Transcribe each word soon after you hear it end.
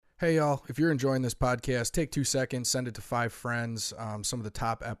Hey, y'all, if you're enjoying this podcast, take 2 seconds, send it to 5 friends. Some of the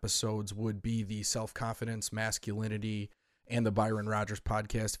top episodes would be the self-confidence, masculinity, and the Byron Rogers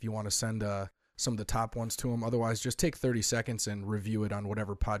podcast if you want to send some of the top ones to them. Otherwise, just take 30 seconds and review it on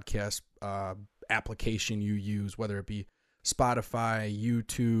whatever podcast application you use, whether it be Spotify,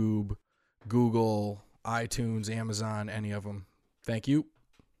 YouTube, Google, iTunes, Amazon, any of them. Thank you.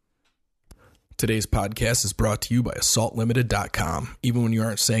 Today's podcast is brought to you by AssaultLimited.com. Even when you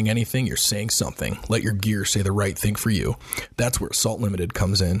aren't saying anything, you're saying something. Let your gear say the right thing for you. That's where Assault Limited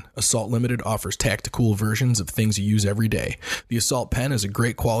comes in. Assault Limited offers tactical versions of things you use every day. The Assault Pen is a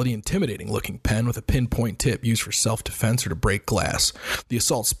great quality, intimidating-looking pen with a pinpoint tip used for self-defense or to break glass. The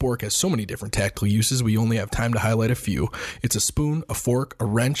Assault Spork has so many different tactical uses, we only have time to highlight a few. It's a spoon, a fork, a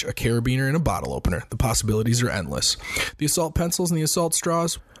wrench, a carabiner, and a bottle opener. The possibilities are endless. The Assault Pencils and the Assault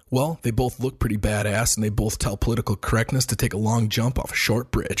Straws, well, they both look pretty badass, and they both tell political correctness to take a long jump off a short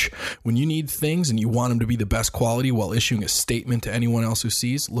bridge. When you need things and you want them to be the best quality while issuing a statement to anyone else who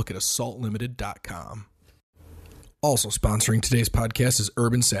sees, look at AssaultLimited.com. Also sponsoring today's podcast is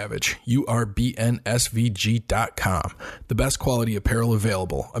Urban Savage, URBNSVG.com. The best quality apparel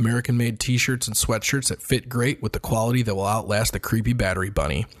available. American-made t-shirts and sweatshirts that fit great with the quality that will outlast the creepy battery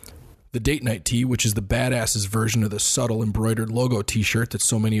bunny. The Date Night Tee, which is the badasses version of the subtle embroidered logo t-shirt that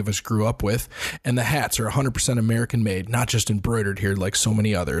so many of us grew up with. And the hats are 100% American made, not just embroidered here like so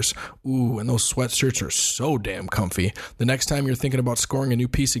many others. Ooh, and those sweatshirts are so damn comfy. The next time you're thinking about scoring a new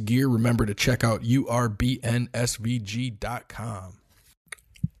piece of gear, remember to check out URBNSVG.com.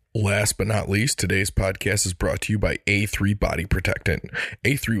 Last but not least, today's podcast is brought to you by A3 Body Protectant.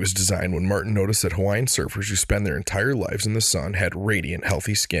 A3 was designed when Martin noticed that Hawaiian surfers who spend their entire lives in the sun had radiant,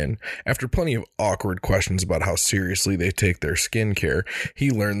 healthy skin. After plenty of awkward questions about how seriously they take their skin care, he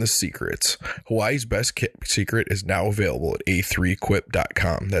learned the secrets. Hawaii's best secret is now available at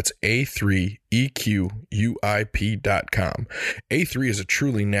A3Equip.com. That's A3EQUIP.com. A3 is a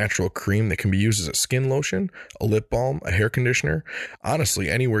truly natural cream that can be used as a skin lotion, a lip balm, a hair conditioner, honestly,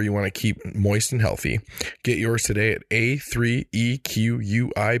 anywhere you want to keep moist and healthy. Get yours today at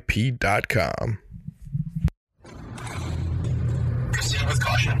A3EQUIP.com. Proceed with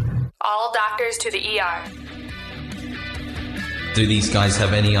caution. All doctors to the ER. Do these guys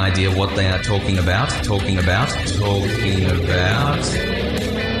have any idea what they are talking about?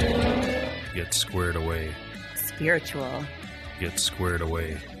 Get squared away. Spiritual. Get squared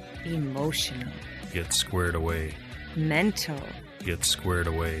away. Emotional. Get squared away. Mental. Get squared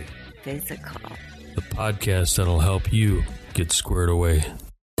away. Physical. The podcast that'll help you get squared away.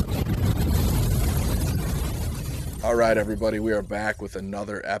 All right, everybody, we are back with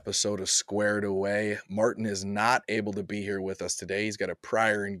another episode of Squared Away. Martin is not able to be here with us today. He's got a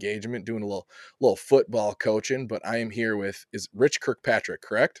prior engagement doing a little football coaching, but I am here with is Rich Kirkpatrick,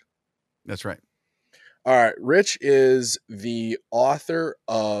 correct? That's right. All right, Rich is the author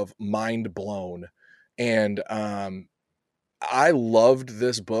of Mind Blown, and I loved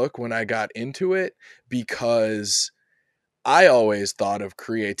this book when I got into it because I always thought of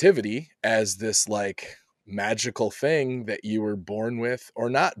creativity as this like magical thing that you were born with or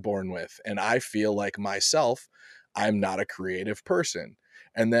not born with. And I feel like myself, I'm not a creative person.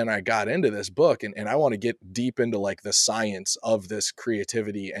 And then I got into this book and I want to get deep into like the science of this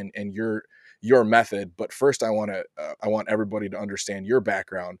creativity and your method. But first I want everybody to understand your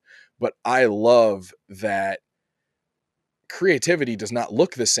background. But I love that creativity does not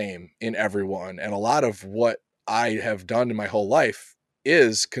look the same in everyone. And a lot of what I have done in my whole life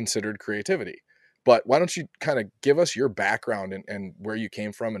is considered creativity. But why don't you kind of give us your background and where you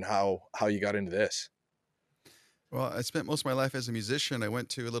came from and how you got into this? Well, I spent most of my life as a musician. I went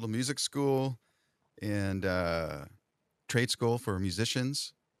to a little music school and trade school for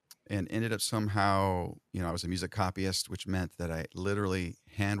musicians and ended up somehow, I was a music copyist, which meant that I literally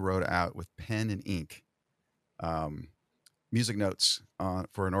hand wrote out with pen and ink music notes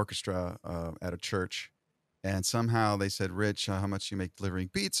for an orchestra at a church. And somehow they said, Rich, how much you make delivering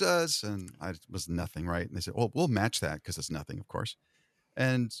pizzas? And I was nothing, right? And they said, well, we'll match that because it's nothing, of course.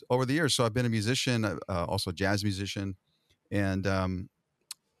 And over the years, so I've been a musician, also a jazz musician, and,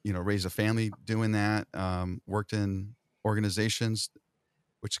 raised a family doing that, worked in organizations,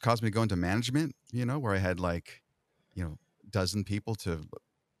 which caused me to go into management, where I had dozen people to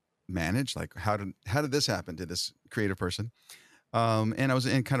manage. Like, how did this happen to this creative person? And I was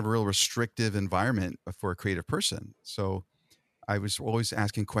in kind of a real restrictive environment for a creative person. So I was always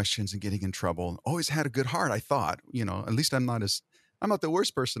asking questions and getting in trouble. Always had a good heart, I thought. At least I'm not the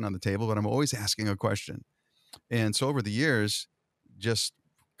worst person on the table, but I'm always asking a question. And so over the years, just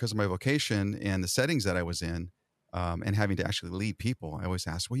because of my vocation and the settings that I was in, and having to actually lead people, I always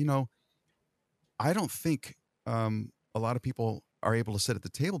ask, well, I don't think a lot of people are able to sit at the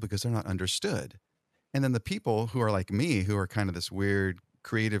table because they're not understood. And then the people who are like me, who are kind of this weird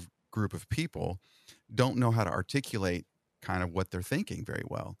creative group of people, don't know how to articulate kind of what they're thinking very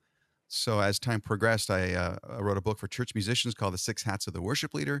well. So as time progressed, I wrote a book for church musicians called The Six Hats of the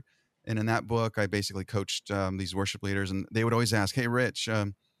Worship Leader. And in that book, I basically coached these worship leaders, and they would always ask, "Hey, Rich,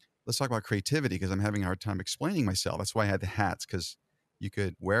 let's talk about creativity because I'm having a hard time explaining myself." That's why I had the hats, because you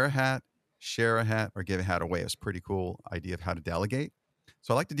could wear a hat, share a hat, or give a hat away. It was a pretty cool idea of how to delegate.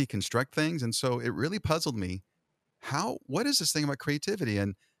 So I like to deconstruct things. And so it really puzzled me, what is this thing about creativity?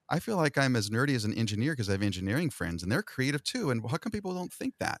 And I feel like I'm as nerdy as an engineer because I have engineering friends and they're creative too. And how come people don't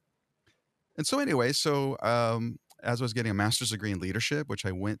think that? And so anyway, as I was getting a master's degree in leadership, which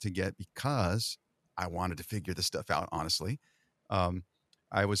I went to get because I wanted to figure this stuff out, honestly, um,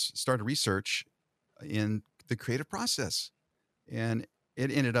 I was started research in the creative process, and it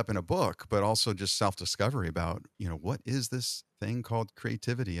ended up in a book, but also just self-discovery about, what is this thing called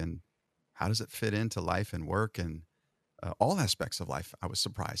creativity and how does it fit into life and work and all aspects of life. I was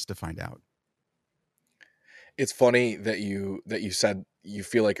surprised to find out. It's funny that you said you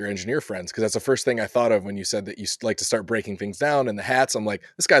feel like your engineer friends, because that's the first thing I thought of when you said that you like to start breaking things down. And the hats, I'm like,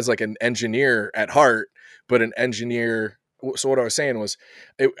 this guy's like an engineer at heart, but an engineer. So what I was saying was,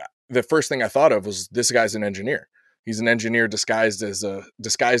 the first thing I thought of was this guy's an engineer. He's an engineer disguised as a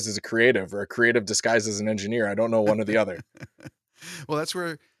creative, or a creative disguised as an engineer. I don't know one or the other. Well, that's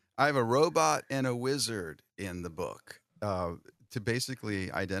where I have a robot and a wizard in the book to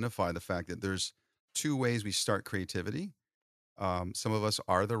basically identify the fact that there's two ways we start creativity. Some of us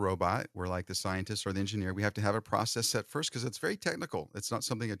are the robot. We're like the scientist or the engineer. We have to have a process set first because it's very technical. It's not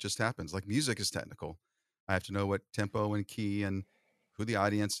something that just happens. Like music is technical. I have to know what tempo and key and who the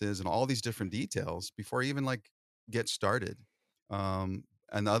audience is and all these different details before I even get started. And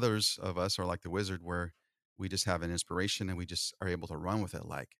others of us are like the wizard, where we just have an inspiration and we just are able to run with it.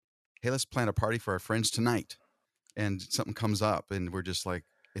 Like, hey, let's plan a party for our friends tonight. And something comes up and we're just like,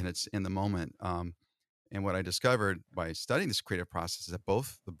 and it's in the moment. And what I discovered by studying this creative process is that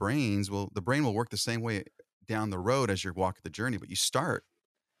the brain will work the same way down the road as you're walking the journey, but you start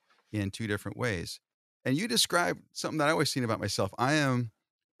in two different ways. And you described something that I always seen about myself.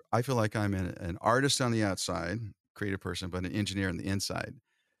 I feel like I'm an artist on the outside, creative person, but an engineer on the inside.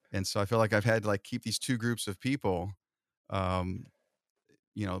 And so I feel like I've had to keep these two groups of people,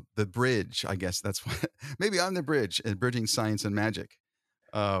 the bridge, I guess that's what, maybe I'm the bridge and bridging science and magic.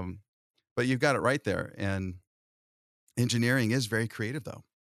 But you've got it right there. And engineering is very creative though.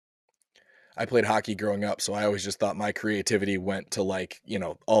 I played hockey growing up, so I always just thought my creativity went to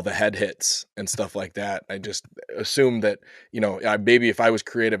all the head hits and stuff like that. I just assumed that, maybe if I was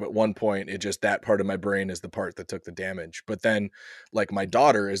creative at one point, it just, that part of my brain is the part that took the damage. But then my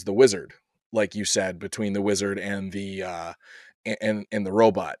daughter is the wizard, like you said, between the wizard and the and the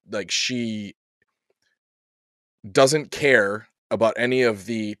robot. She doesn't care about any of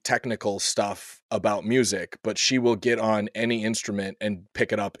the technical stuff about music, but she will get on any instrument and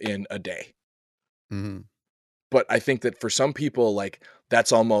pick it up in a day. Mm-hmm. But I think that for some people,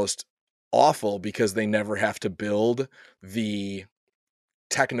 that's almost awful because they never have to build the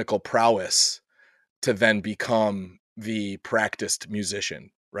technical prowess to then become the practiced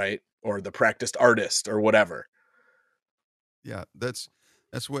musician, right? Or the practiced artist or whatever. Yeah, that's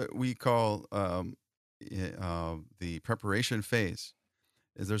what we call the preparation phase.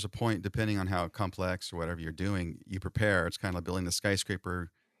 Is there's a point, depending on how complex or whatever you're doing, you prepare. It's kind of like building the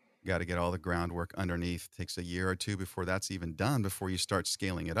skyscraper. You got to get all the groundwork underneath. It takes a year or two before that's even done, before you start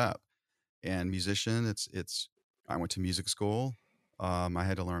scaling it up. And musician, I went to music school. I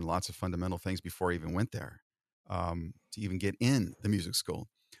had to learn lots of fundamental things before I even went there to even get in the music school.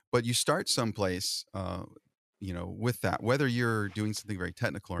 But you start someplace, with that, whether you're doing something very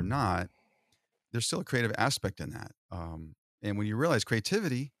technical or not, there's still a creative aspect in that. And when you realize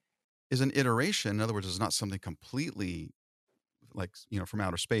creativity is an iteration, in other words, it's not something completely from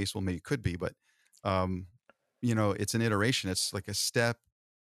outer space. Well, maybe it could be, but it's an iteration. It's like a step,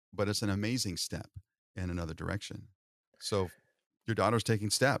 but it's an amazing step in another direction. So your daughter's taking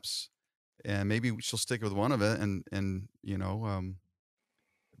steps, and maybe she'll stick with one of it and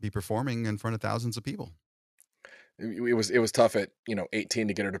be performing in front of thousands of people. It was tough at 18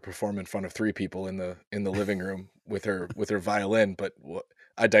 to get her to perform in front of 3 people in the living room with her violin, but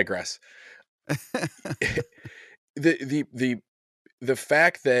I digress. The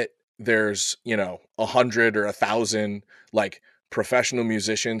fact that there's 100 or 1,000 professional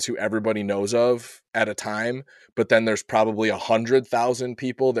musicians who everybody knows of at a time, but then there's probably 100,000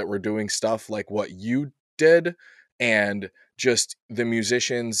 people that were doing stuff like what you did, and just the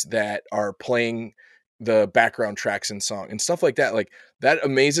musicians that are playing the background tracks in song and stuff like that. Like that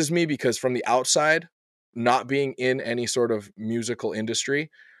amazes me because from the outside, not being in any sort of musical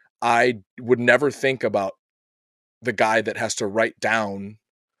industry, I would never think about the guy that has to write down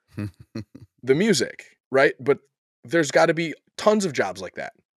the music, right? But there's got to be tons of jobs like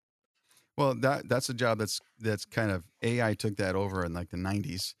that. Well, that's a job that's kind of AI took that over in like the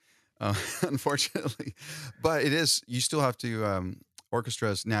 90s, unfortunately. But it is, you still have to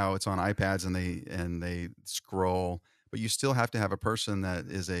orchestras now. It's on iPads and they scroll, but you still have to have a person that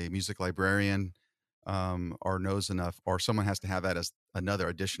is a music librarian or knows enough, or someone has to have that as another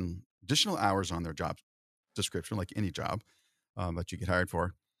additional hours on their job description, like any job that you get hired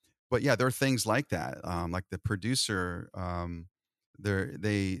for. But yeah, there are things like that, like the producer.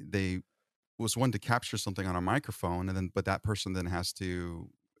 They was one to capture something on a microphone, and then but that person then has to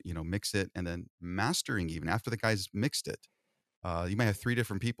mix it and then mastering even after the guy's mixed it. You might have three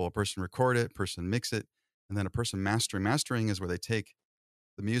different people: a person record it, person mix it, and then a person mastering. Mastering is where they take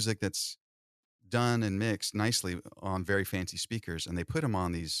the music that's done and mixed nicely on very fancy speakers, and they put them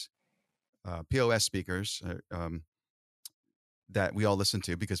on these POS speakers that we all listen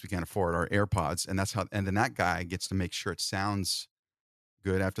to because we can't afford our AirPods, and that's how. And then that guy gets to make sure it sounds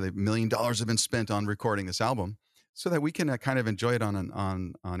good after the $1 million have been spent on recording this album, so that we can kind of enjoy it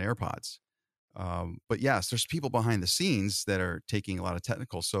on AirPods. But yes, there's people behind the scenes that are taking a lot of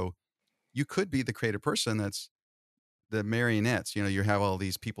technical. So you could be the creative person that's the marionettes. You have all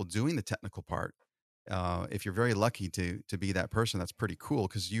these people doing the technical part. If you're very lucky to be that person, that's pretty cool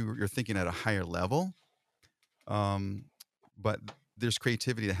because you're thinking at a higher level. But there's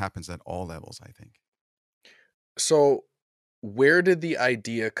creativity that happens at all levels, I think. So where did the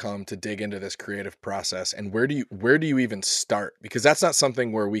idea come to dig into this creative process, and where do you even start? Because that's not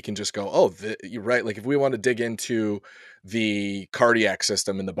something where we can just go, oh, you're right. Like if we want to dig into the cardiac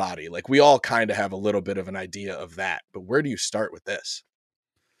system in the body, like we all kind of have a little bit of an idea of that, but where do you start with this?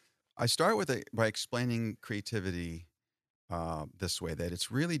 I start with it by explaining creativity this way, that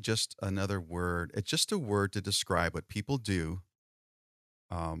it's really just another word. It's just a word to describe what people do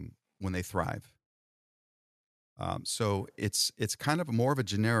when they thrive. So it's kind of more of a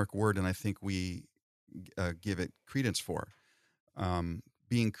generic word, and I think we give it credence for.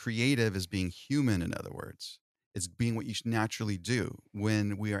 Being creative is being human, in other words. It's being what you naturally do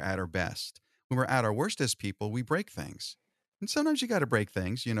when we are at our best. When we're at our worst as people, we break things. And sometimes you got to break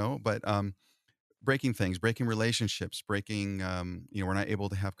things, but breaking things, breaking relationships, breaking, we're not able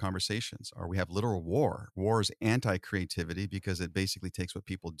to have conversations, or we have literal war. War is anti-creativity because it basically takes what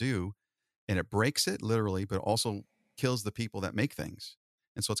people do and it breaks it literally, but also kills the people that make things.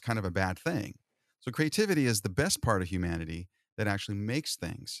 And so it's kind of a bad thing. So creativity is the best part of humanity that actually makes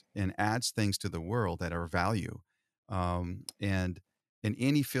things and adds things to the world that are of value. And in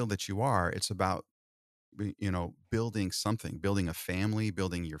any field that you are, it's about, building something, building a family,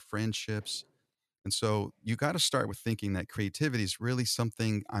 building your friendships. And so you got to start with thinking that creativity is really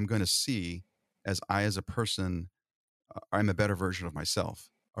something I'm going to see as a person, I'm a better version of myself,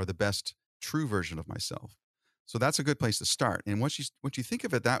 or the best true version of myself. So that's a good place to start. And once you think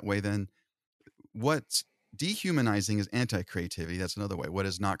of it that way, then what's dehumanizing is anti-creativity. That's another way. What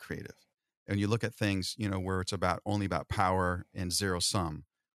is not creative? And you look at things, where it's only about power and zero sum,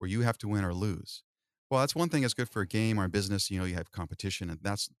 where you have to win or lose. Well, that's one thing that's good for a game or a business. You have competition, and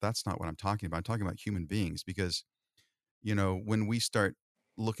that's not what I'm talking about. I'm talking about human beings because, when we start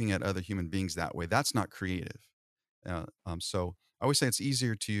looking at other human beings that way, that's not creative. So I always say it's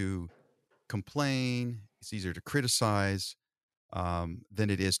easier to complain, it's easier to criticize than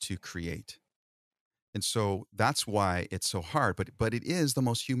it is to create. And so that's why it's so hard. But it is the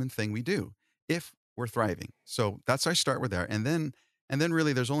most human thing we do if we're thriving. So that's I start with there, and then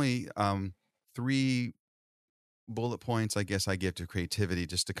really there's only three bullet points I guess I give to creativity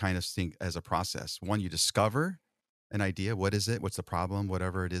just to kind of think as a process. One, you discover an idea. What is it? What's the problem?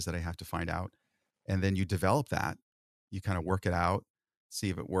 Whatever it is that I have to find out. And then you develop that. You kind of work it out, see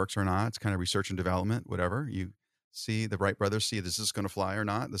if it works or not. It's kind of research and development, whatever. You see the Wright brothers see, is this going to fly or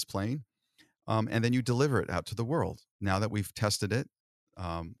not, this plane? And then you deliver it out to the world. Now that we've tested it,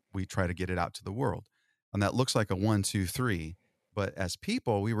 we try to get it out to the world. And that looks like a 1, 2, 3. But as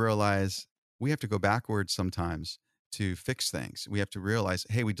people, we realize we have to go backwards sometimes to fix things. We have to realize,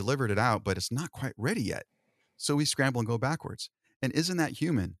 hey, we delivered it out, but it's not quite ready yet. So we scramble and go backwards. And isn't that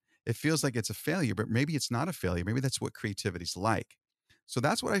human? It feels like it's a failure, but maybe it's not a failure. Maybe that's what creativity's like. So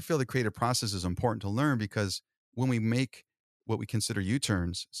that's what I feel the creative process is important to learn, because when we make what we consider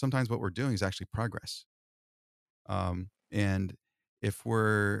U-turns, sometimes what we're doing is actually progress. And if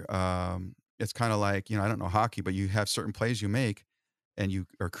it's kind of like, I don't know hockey, but you have certain plays you make and you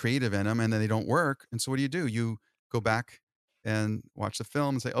are creative in them and then they don't work. And so what do? You go back and watch the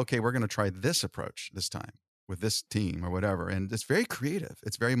film and say, okay, we're going to try this approach this time with this team or whatever. And it's very creative.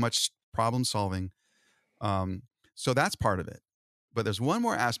 It's very much problem solving. So that's part of it. But there's one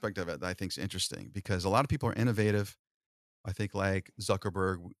more aspect of it that I think is interesting because a lot of people are innovative. I think like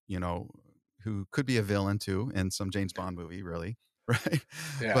Zuckerberg, who could be a villain too in some James Bond movie, really, right?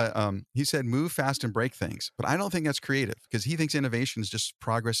 Yeah. But he said, move fast and break things. But I don't think that's creative because he thinks innovation is just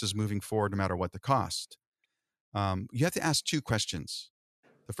progress is moving forward no matter what the cost. You have to ask two questions.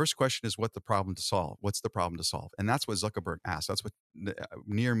 The first question is what's the problem to solve? What's the problem to solve? And that's what Zuckerberg asks. That's what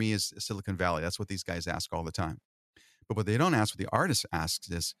near me is Silicon Valley. That's what these guys ask all the time. But what they don't ask, what the artist asks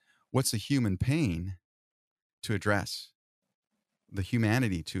is, what's the human pain to address? The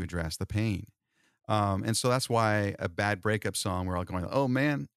humanity to address, the pain. And so that's why a bad breakup song, we're all going, oh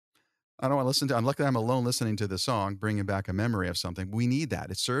man, I don't want to listen to, I'm lucky I'm alone listening to the song, bringing back a memory of something. We need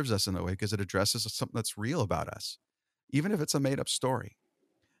that. It serves us in a way because it addresses something that's real about us, even if it's a made up story.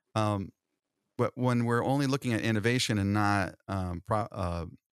 But when we're only looking at innovation and not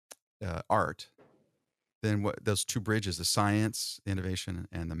art, then what those two bridges, the science, innovation,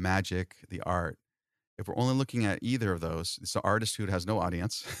 and the magic, the art, if we're only looking at either of those, it's the artist who has no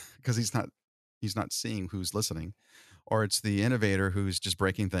audience because he's not seeing who's listening, or it's the innovator who's just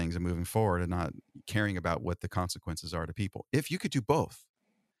breaking things and moving forward and not caring about what the consequences are to people. If you could do both,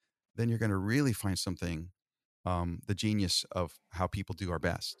 then you're going to really find something, the genius of how people do our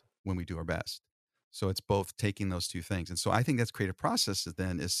best when we do our best. So it's both taking those two things. And so I think that's creative process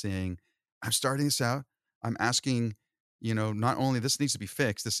is saying, I'm starting this out. I'm asking, not only this needs to be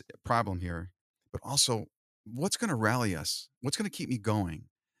fixed, this problem here, but also what's going to rally us? What's going to keep me going?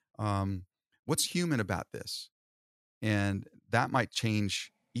 What's human about this? And that might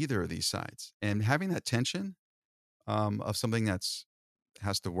change either of these sides. And having that tension of something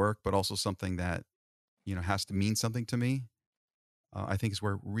has to work, but also something that, has to mean something to me, I think is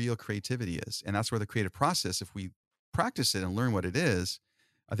where real creativity is. And that's where the creative process, if we practice it and learn what it is,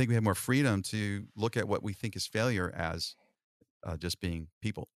 I think we have more freedom to look at what we think is failure as just being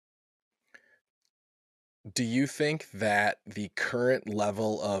people. Do you think that the current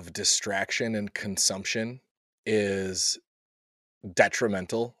level of distraction and consumption is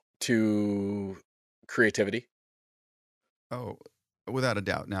detrimental to creativity? Oh, without a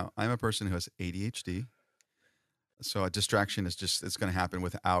doubt. Now, I'm a person who has ADHD. So a distraction is it's going to happen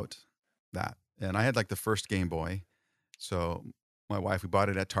without that. And I had like the first Game Boy. So my wife, we bought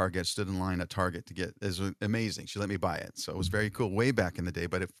it at Target, stood in line at Target to get, it was amazing. She let me buy it. So it was very cool way back in the day,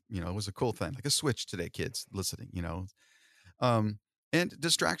 but it was a cool thing, like a Switch today, kids listening, and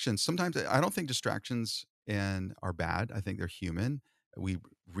distractions. Sometimes I don't think distractions are bad. I think they're human.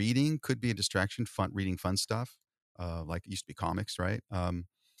 Reading could be a distraction, reading fun stuff. Like it used to be comics, right?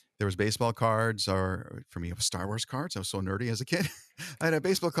 There was baseball cards, or for me, it was Star Wars cards. I was so nerdy as a kid. I had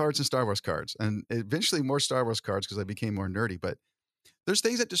baseball cards and Star Wars cards, and eventually more Star Wars cards because I became more nerdy. But there's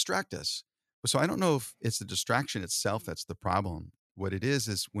things that distract us. So I don't know if it's the distraction itself that's the problem. What it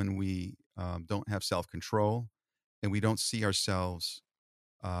is when we don't have self-control and we don't see ourselves,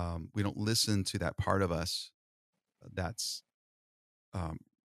 we don't listen to that part of us that's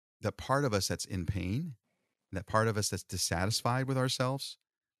that part of us that's in pain, that part of us that's dissatisfied with ourselves,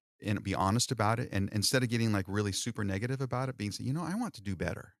 and be honest about it. And instead of getting like really super negative about it, being, I want to do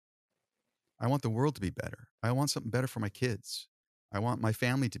better. I want the world to be better. I want something better for my kids. I want my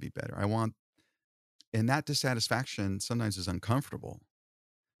family to be better. And that dissatisfaction sometimes is uncomfortable.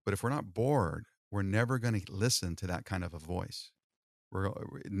 But if we're not bored, we're never going to listen to that kind of a voice.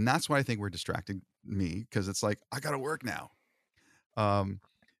 And that's why I think we're distracting me, because it's like, I got to work now. And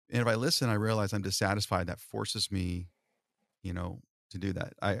if I listen, I realize I'm dissatisfied. That forces me, to do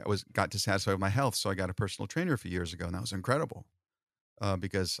that. I got dissatisfied with my health. So I got a personal trainer a few years ago, and that was incredible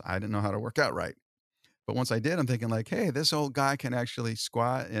because I didn't know how to work out right. But once I did, I'm thinking like, hey, this old guy can actually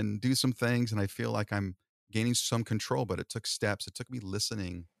squat and do some things. And I feel like I'm gaining some control, but it took steps. It took me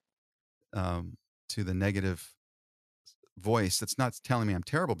listening to the negative voice that's not telling me I'm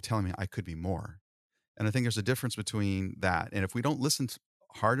terrible, but telling me I could be more. And I think there's a difference between that. And if we don't listen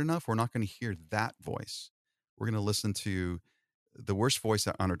hard enough, we're not going to hear that voice. We're going to listen to the worst voice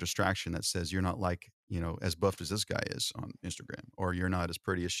on our distraction that says you're not like, as buffed as this guy is on Instagram, or you're not as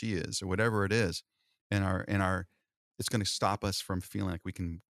pretty as she is, or whatever it is. And it's going to stop us from feeling like we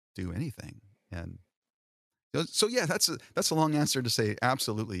can do anything. And so, yeah, that's a long answer to say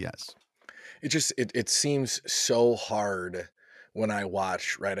absolutely yes. It seems so hard when I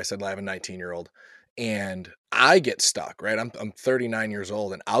watch, right? I said I have a 19-year-old, And I get stuck, right? I'm 39 years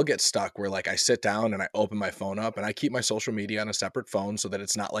old, and I'll get stuck where like I sit down and I open my phone up, and I keep my social media on a separate phone so that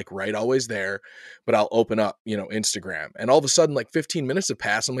it's not like right always there, but I'll open up, Instagram, and all of a sudden like 15 minutes have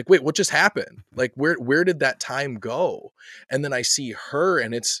passed. I'm like, wait, what just happened? Like where did that time go? And then I see her,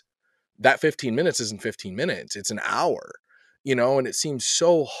 and it's that 15 minutes isn't 15 minutes, it's an hour, and it seems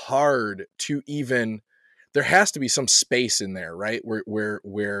so hard to even, there has to be some space in there, right?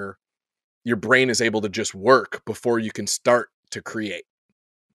 Where your brain is able to just work before you can start to create.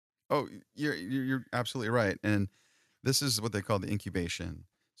 Oh, you're absolutely right. And this is what they call the incubation.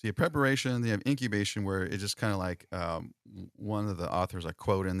 So you have preparation, you have incubation, where it's just kind of like one of the authors I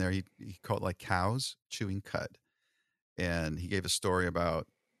quote in there. He called it like cows chewing cud, and he gave a story about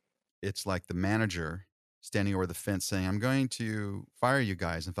it's like the manager standing over the fence saying, "I'm going to fire you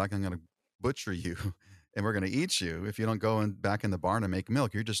guys. In fact, I'm going to butcher you, and we're going to eat you if you don't go back in the barn and make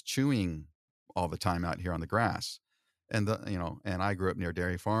milk. You're just chewing all the time out here on the grass." And and I grew up near a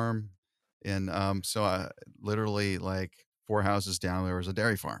dairy farm, and so I literally like 4 houses down there was a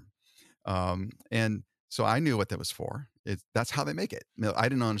dairy farm, and so I knew what that was for. That's how they make it. I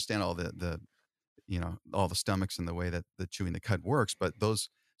didn't understand all the all the stomachs and the way that the chewing the cud works, but those.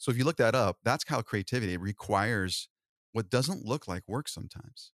 So if you look that up, that's how creativity requires what doesn't look like work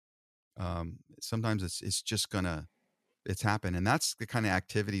sometimes. Sometimes it's just gonna it's happen, and that's the kind of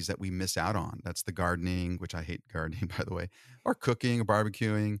activities that we miss out on. That's the gardening, which I hate gardening, by the way, or cooking or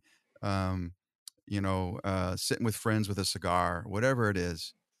barbecuing, um, sitting with friends with a cigar, whatever it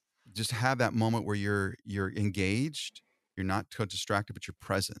is. Just have that moment where you're engaged, you're not too distracted, but you're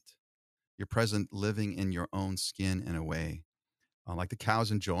present. You're present, living in your own skin in a way, like the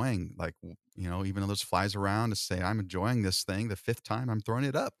cow's enjoying, like even though there's flies around, to say, "I'm enjoying this thing. The fifth time I'm throwing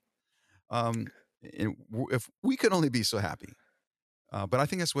it up." Um, if we could only be so happy. But I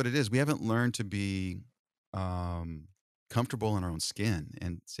think that's what it is. We haven't learned to be um, comfortable in our own skin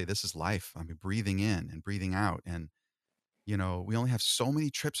and say, "This is life." I mean, breathing in and breathing out, and we only have so many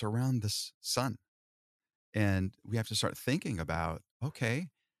trips around this sun, and we have to start thinking about, okay,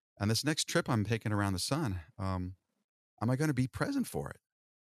 on this next trip I'm taking around the sun, am I going to be present for it?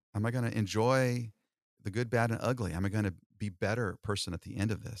 Am I going to enjoy the good, bad, and ugly? Am I going to be better person at the end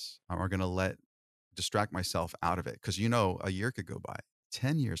of this? Am I going to distract myself out of it? Because a year could go by,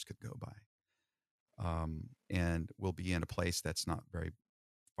 10 years could go by, and we'll be in a place that's not very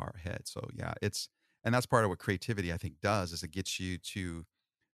far ahead. So yeah, and that's part of what creativity I think does, is it gets you to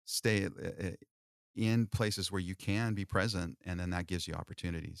stay in places where you can be present, and then that gives you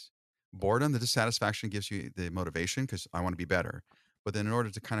opportunities. Boredom, the dissatisfaction, gives you the motivation because I want to be better. But then in order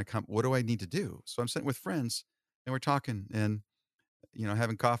to kind of come, what do I need to do? So I'm sitting with friends and we're talking and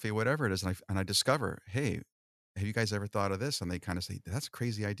having coffee, whatever it is, and I discover, hey, have you guys ever thought of this? And they kind of say, "That's a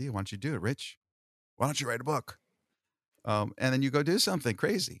crazy idea. Why don't you do it, Rich? Why don't you write a book?" And then you go do something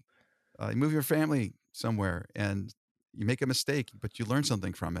crazy. You move your family somewhere and you make a mistake, but you learn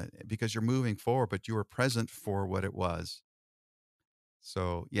something from it because you're moving forward, but you were present for what it was.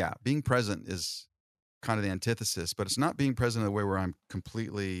 So yeah, being present is kind of the antithesis, but it's not being present in a way where I'm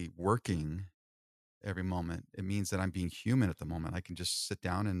completely working every moment. It means that I'm being human at the moment. I can just sit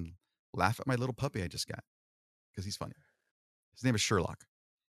down and laugh at my little puppy I just got because he's funny. His name is Sherlock.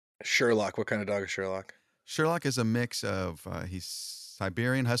 Sherlock, what kind of dog is Sherlock? Sherlock is a mix of he's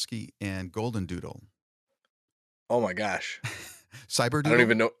Siberian Husky and Golden Doodle. Oh my gosh. Cyber Doodle? I don't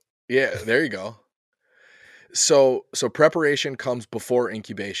even know. Yeah, there you go. So preparation comes before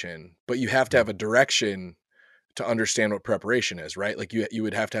incubation, but you have to have a direction to understand what preparation is, right? Like you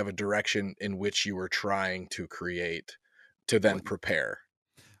would have to have a direction in which you were trying to create to then prepare.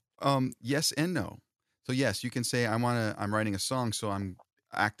 Yes and no. So yes, you can say I'm writing a song, so I'm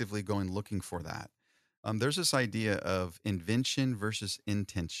actively going looking for that. There's this idea of invention versus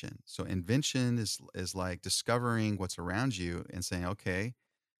intention. So invention is like discovering what's around you and saying, okay,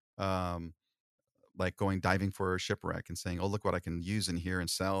 um, like going diving for a shipwreck and saying, "Oh, look what I can use in here and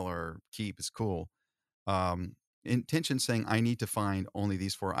sell or keep. It's cool." Um, Intention saying, "I need to find only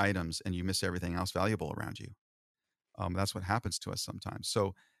these 4 items," and you miss everything else valuable around you. That's what happens to us sometimes.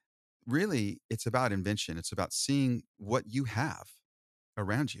 So really, it's about invention. It's about seeing what you have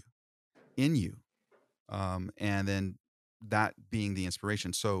around you, in you, and then that being the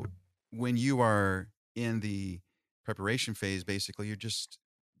inspiration. So when you are in the preparation phase, basically you're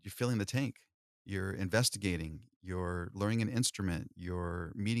filling the tank, you're investigating, you're learning an instrument,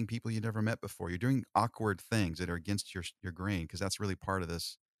 you're meeting people you never met before, you're doing awkward things that are against your grain, because that's really part of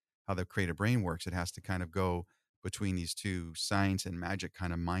this, how the creative brain works. It has to kind of go between these two science and magic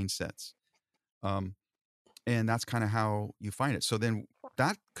kind of mindsets, um, and that's kind of how you find it. So then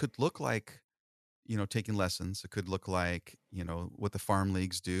that could look like taking lessons. It could look like, what the farm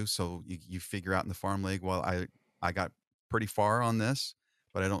leagues do. So you figure out in the farm league, well, I got pretty far on this,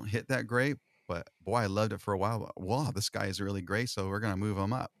 but I don't hit that great. But boy, I loved it for a while. But, wow, this guy is really great. So we're going to move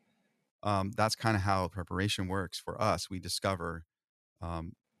him up. That's kind of how preparation works for us. We discover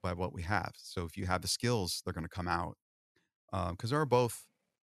by what we have. So if you have the skills, they're going to come out because there are both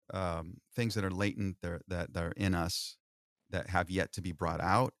things that are latent there that are in us that have yet to be brought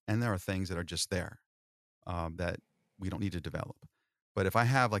out, and there are things that are just there that we don't need to develop. But if I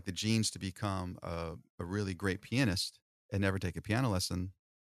have like the genes to become a really great pianist and never take a piano lesson,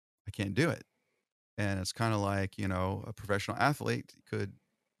 I can't do it. And it's kind of like, a professional athlete could,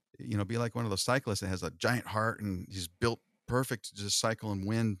 be like one of those cyclists that has a giant heart and he's built perfect to just cycle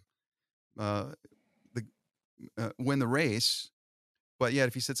and uh, win the race. But yet,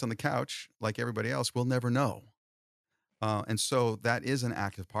 if he sits on the couch like everybody else, we'll never know. And so that is an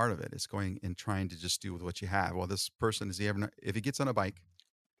active part of it. It's going and trying to just do with what you have. Well, this person, if he gets on a bike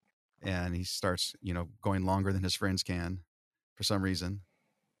and he starts, going longer than his friends can for some reason,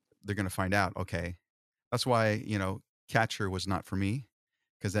 they're going to find out, okay, that's why, catcher was not for me.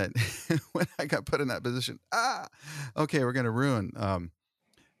 Because that when I got put in that position, okay, we're going to ruin.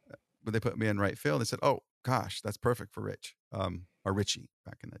 But they put me in right field. They said, oh gosh, that's perfect for Rich, or Richie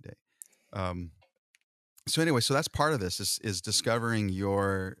back in the day. So anyway, so that's part of this is discovering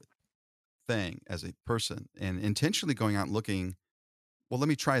your thing as a person and intentionally going out and looking, well, let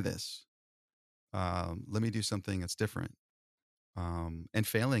me try this. Let me do something that's different. And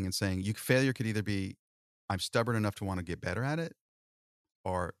failing and saying failure could either be, I'm stubborn enough to want to get better at it,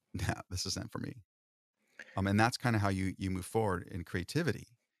 or nah, this isn't for me. And that's kind of how you move forward in creativity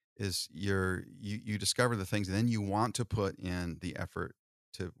is you discover the things and then you want to put in the effort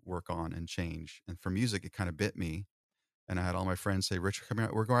to work on and change. And for music, it kind of bit me. And I had all my friends say, Richard, come here.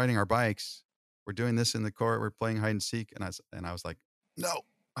 We're riding our bikes. We're doing this in the court. We're playing hide and seek. And I was like, no,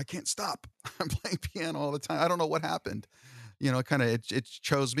 I can't stop. I'm playing piano all the time. I don't know what happened. It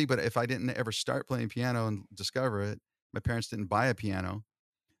chose me. But if I didn't ever start playing piano and discover it, my parents didn't buy a piano.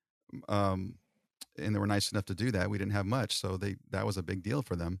 And they were nice enough to do that. We didn't have much. So that was a big deal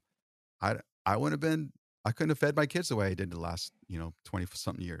for them. I couldn't have fed my kids the way I did the last, 20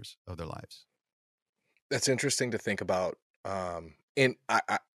 something years of their lives. That's interesting to think about. In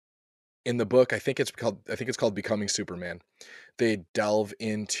the book, I think it's called Becoming Superman. They delve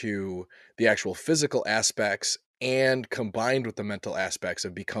into the actual physical aspects and combined with the mental aspects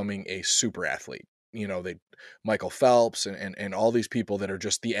of becoming a super athlete. Michael Phelps and all these people that are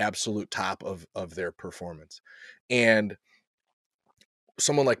just the absolute top of their performance. And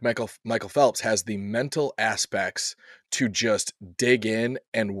someone like Michael Phelps has the mental aspects to just dig in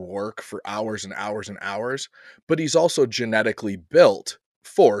and work for hours and hours and hours, but he's also genetically built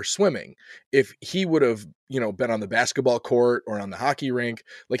for swimming. If he would have, been on the basketball court or on the hockey rink,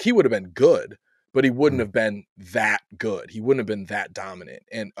 like he would have been good, but he wouldn't have been that good. He wouldn't have been that dominant.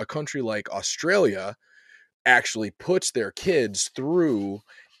 And a country like Australia actually puts their kids through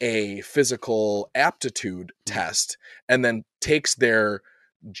a physical aptitude test and then takes their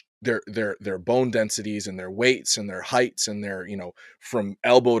bone densities and their weights and their heights and their, from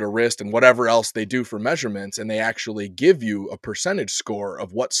elbow to wrist and whatever else they do for measurements. And they actually give you a percentage score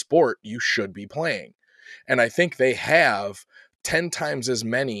of what sport you should be playing. And I think they have 10 times as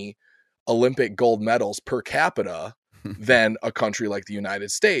many Olympic gold medals per capita than a country like the United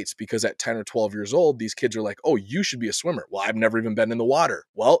States, because at 10 or 12 years old, these kids are like, oh, you should be a swimmer. Well, I've never even been in the water.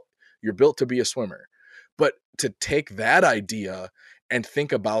 Well, you're built to be a swimmer. But to take that idea and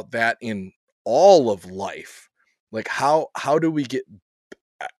think about that in all of life, like how do we get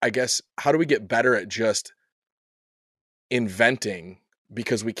better at just inventing,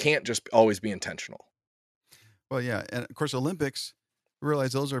 because we can't just always be intentional. Well, yeah. And of course, Olympics,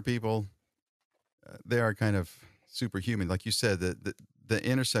 realize those are people, they are kind of superhuman. Like you said, the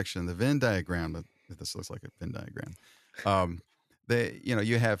intersection, the Venn diagram, this looks like a Venn diagram.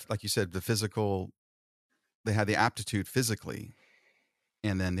 You have, like you said, the physical, they had the aptitude physically,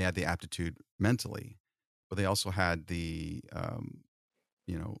 and then they had the aptitude mentally, but they also had the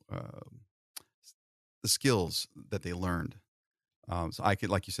skills that they learned. So I could,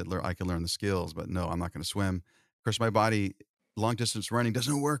 like you said, I could learn the skills, but no, I'm not going to swim. Of course, my body, long distance running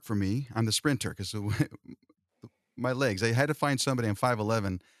doesn't work for me. I'm the sprinter because my legs, I had to find somebody. I'm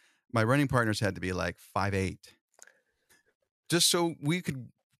 5'11". My running partners had to be like 5'8", just so we're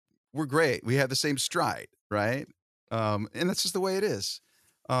great. We have the same stride, right? And that's just the way it is.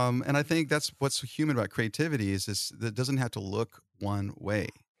 And I think that's what's human about creativity is that it doesn't have to look one way.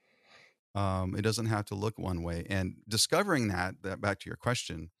 It doesn't have to look one way. And discovering that back to your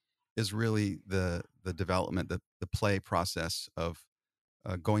question, is really the development, the play process of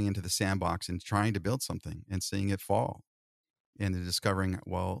going into the sandbox and trying to build something and seeing it fall, and then discovering,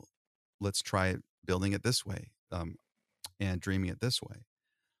 well, let's try it, building it this way, and dreaming it this way.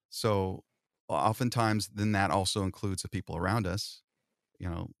 So oftentimes then that also includes the people around us, you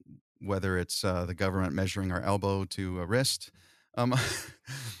know, whether it's the government measuring our elbow to a wrist, um,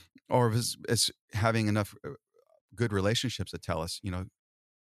 or if it's having enough good relationships that tell us,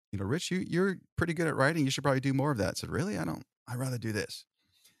 Rich, you're pretty good at writing. You should probably do more of that. I said, really? I don't. I'd rather do this.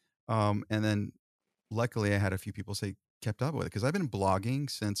 And then luckily I had a few people say kept up with it, because I've been blogging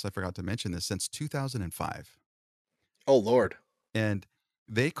since, I forgot to mention this, since 2005. Oh Lord. And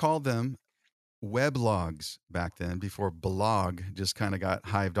they called them weblogs back then, before blog just kind of got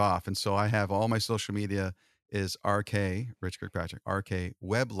hived off. And so I have all my social media is RK, Rich Kirkpatrick, RK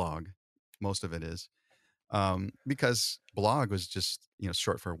weblog. Most of it is, because blog was just,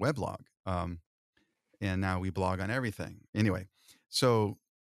 short for weblog. And now we blog on everything. Anyway, so,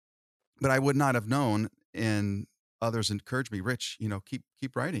 but I would not have known, and others encouraged me, Rich,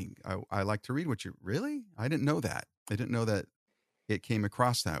 keep writing. I like to read what you really, I didn't know that. I didn't know that it came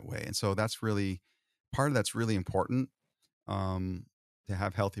across that way. And so that's really part of that's really important, to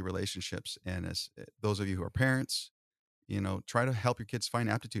have healthy relationships. And as those of you who are parents, try to help your kids find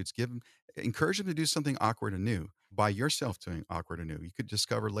aptitudes, encourage them to do something awkward and new by yourself, doing awkward and new. You could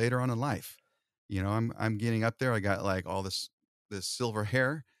discover later on in life, I'm getting up there. I got like all this silver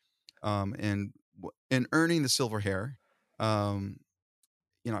hair, and earning the silver hair, I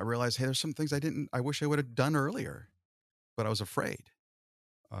realized, hey, there's some things I wish I would have done earlier, but I was afraid.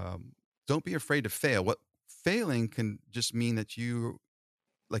 Don't be afraid to fail. What failing can just mean that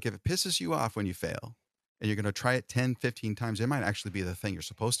like, if it pisses you off when you fail and you're going to try it 10, 15 times, it might actually be the thing you're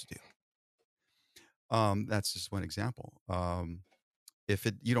supposed to do. That's just one example. If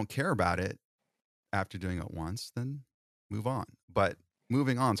you don't care about it after doing it once, then move on. But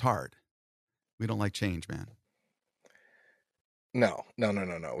moving on is hard. We don't like change, man. No.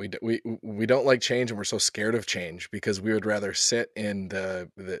 We don't like change, and we're so scared of change because we would rather sit in the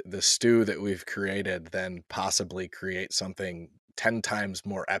stew that we've created than possibly create something 10 times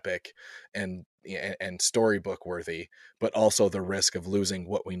more epic and storybook worthy, but also the risk of losing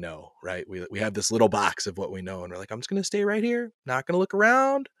what we know, right? We have this little box of what we know, and we're like, I'm just going to stay right here, not going to look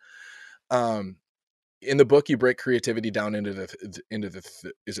around. In the book, you break creativity down into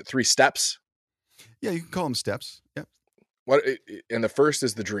is it 3 steps? Yeah, you can call them steps. Yep. And the first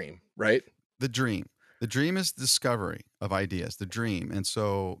is the dream, right? The dream is the discovery of ideas, the dream. And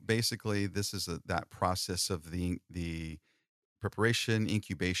so basically this is that process of the preparation,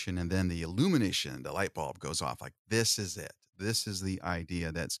 incubation, and then the illumination. The light bulb goes off, like, this is it. This is the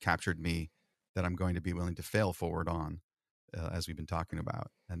idea that's captured me, that I'm going to be willing to fail forward on, as we've been talking about.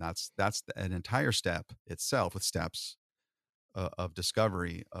 And that's an entire step itself, with steps of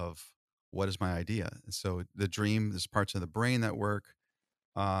discovery of what is my idea. So the dream, there's parts of the brain that work.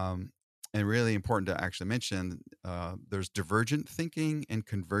 And really important to actually mention, there's divergent thinking and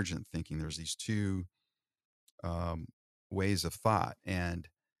convergent thinking. There's these two ways of thought. And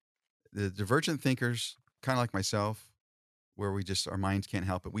the divergent thinkers, kind of like myself, where our minds can't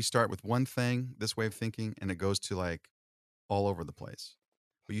help it. We start with one thing, this way of thinking, and it goes to like all over the place.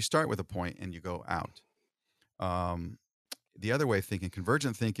 But you start with a point and you go out. The other way of thinking,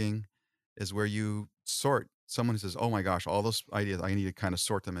 convergent thinking, is where you sort. Someone who says, oh my gosh, all those ideas, I need to kind of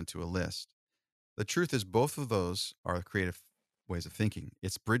sort them into a list. The truth is, both of those are creative ways of thinking.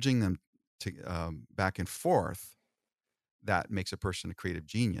 It's bridging them to back and forth that makes a person a creative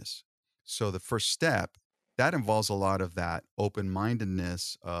genius. So the first step, that involves a lot of that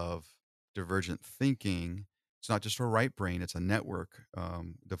open-mindedness of divergent thinking. It's not just a right brain, it's a network,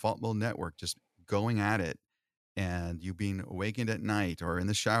 default mode network, just going at it. And you being awakened at night or in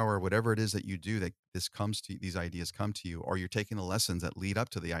the shower, whatever it is that you do, that these ideas come to you, or you're taking the lessons that lead up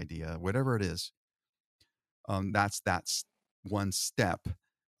to the idea, whatever it is. That's one step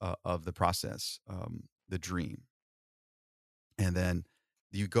of the process, the dream. And then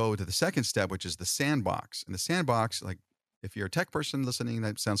you go to the second step, which is the sandbox. And the sandbox, like, if you're a tech person listening,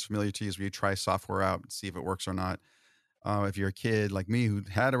 that sounds familiar to you, is where you try software out and see if it works or not. If you're a kid like me who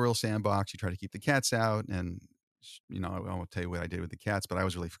had a real sandbox, you try to keep the cats out. And I won't tell you what I did with the cats, but I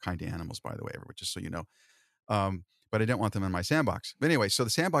was really kind to animals, by the way, just so you know. But I didn't want them in my sandbox. But anyway, so the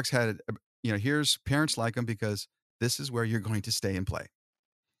sandbox had, here's parents like them because this is where you're going to stay and play.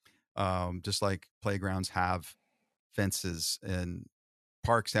 Just like playgrounds have fences and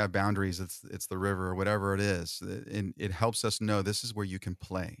parks have boundaries. It's the river or whatever it is. And it helps us know this is where you can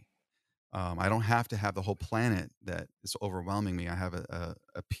play. I don't have to have the whole planet that is overwhelming me. I have a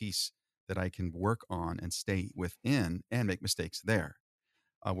piece that I can work on and stay within and make mistakes there,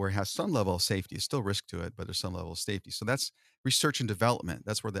 where it has some level of safety. It's still risk to it, but there's some level of safety. So that's research and development.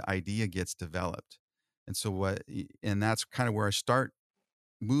 That's where the idea gets developed. And so and that's kind of where I start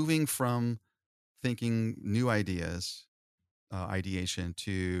moving from thinking new ideas, ideation,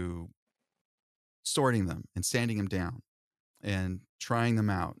 to sorting them and sanding them down and trying them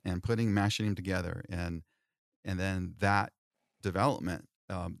out and mashing them together. And then that development,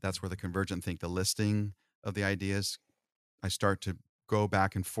 that's where the convergent think, the listing of the ideas, I start to go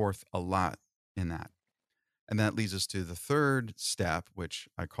back and forth a lot in that. And that leads us to the third step, which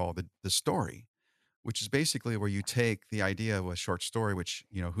I call the story, which is basically where you take the idea of a short story, which,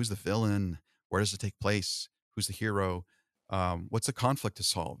 who's the villain? Where does it take place? Who's the hero? What's the conflict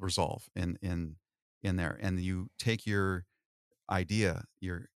to resolve in there? And you take your idea,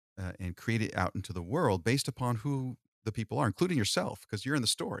 and create it out into the world based upon who the people are, including yourself, because you're in the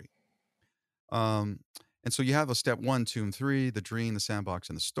story. And so you have a step 1, 2, and 3, the dream, the sandbox,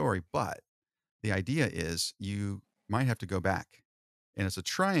 and the story. But the idea is you might have to go back, and it's a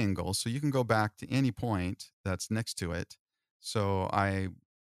triangle. So you can go back to any point that's next to it. So I'm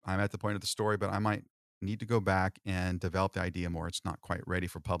at the point of the story, but I might need to go back and develop the idea more. It's not quite ready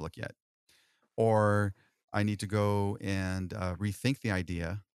for public yet. Or I need to go and rethink the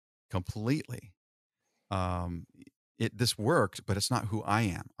idea completely. This worked, but it's not who I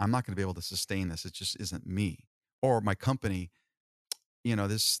am. I'm not going to be able to sustain this. It just isn't me. Or my company,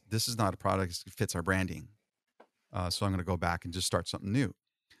 this is not a product that fits our branding. So I'm going to go back and just start something new.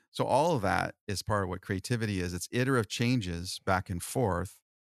 So all of that is part of what creativity is. It's iterative changes back and forth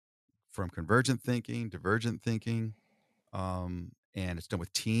from convergent thinking, divergent thinking, and it's done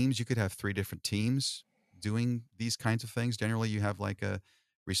with teams. You could have 3 different teams doing these kinds of things. Generally, you have like a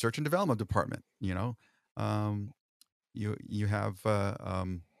research and development department. You have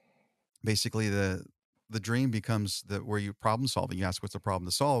basically the dream becomes where you problem solving. You ask what's the problem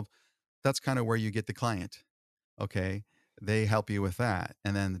to solve. That's kind of where you get the client. Okay, they help you with that,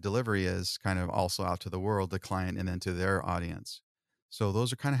 and then the delivery is kind of also out to the world, the client, and then to their audience. So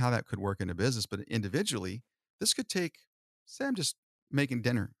those are kind of how that could work in a business. But individually, this could take, say, I'm just making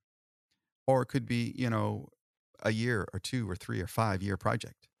dinner, or it could be a year or 2 or 3 or 5 year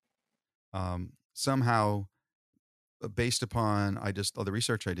project. Somehow, based upon all the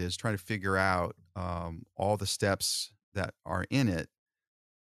research I did, is trying to figure out all the steps that are in it,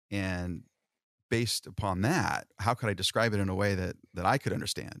 and based upon that, how could I describe it in a way that I could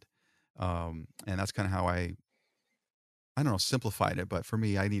understand? And that's kind of how I don't know, simplified it. But for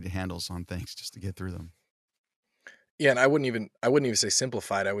me, I needed handles on things just to get through them. Yeah, and I wouldn't even say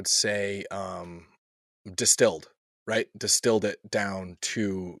simplified. I would say distilled, right? Distilled it down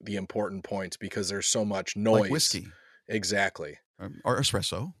to the important points because there's so much noise. Like whiskey. Exactly. Or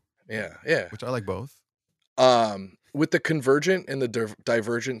espresso. Yeah. Which I like both. With the convergent and the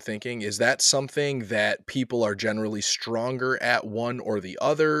divergent thinking, is that something that people are generally stronger at one or the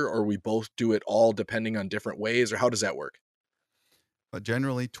other, or we both do it all depending on different ways, or how does that work? But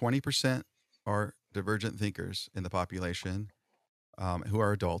generally, 20% are divergent thinkers in the population, who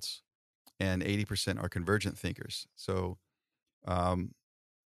are adults, and 80% are convergent thinkers. So, I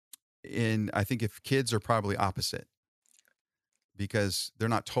think if kids are probably opposite, because they're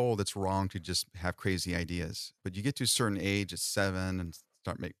not told it's wrong to just have crazy ideas. But you get to a certain age, at 7, and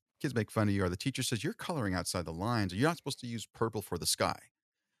kids make fun of you, or the teacher says you're coloring outside the lines, or you're not supposed to use purple for the sky,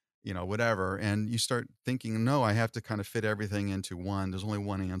 whatever. And you start thinking, no, I have to kind of fit everything into one. There's only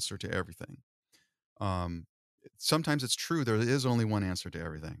one answer to everything. Sometimes it's true. There is only one answer to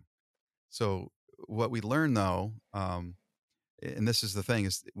everything. So what we learn, though, and this is the thing,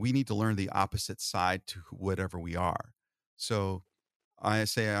 is we need to learn the opposite side to whatever we are. So I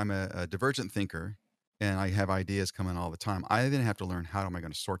say I'm a divergent thinker, and I have ideas coming all the time. I then have to learn, how am I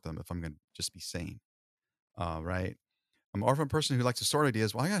going to sort them if I'm going to just be sane, right? I'm often a person who likes to sort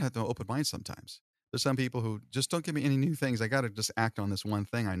ideas. Well, I got to have an open mind sometimes. There's some people who just don't give me any new things. I got to just act on this one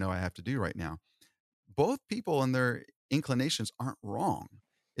thing I know I have to do right now. Both people and their inclinations aren't wrong.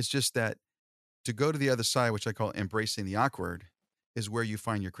 It's just that to go to the other side, which I call embracing the awkward, is where you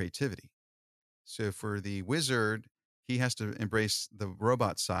find your creativity. So for the wizard, he has to embrace the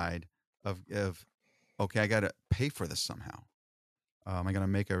robot side of okay, I got to pay for this somehow. I'm going to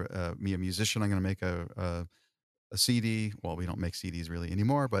make me a musician. I'm going to make a CD. Well, we don't make CDs really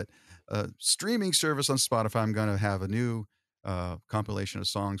anymore, but a streaming service on Spotify. I'm going to have a new compilation of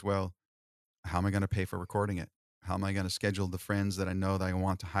songs. Well, how am I going to pay for recording it? How am I going to schedule the friends that I know that I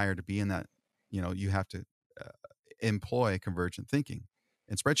want to hire to be in that? You have to employ convergent thinking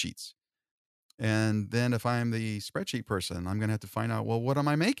and spreadsheets. And then if I'm the spreadsheet person, I'm going to have to find out, well, what am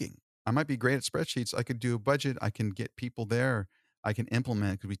I making? I might be great at spreadsheets. I could do a budget. I can get people there. I can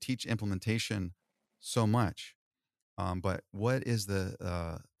implement, because we teach implementation so much. But what is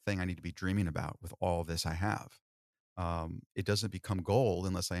the thing I need to be dreaming about with all this I have? It doesn't become gold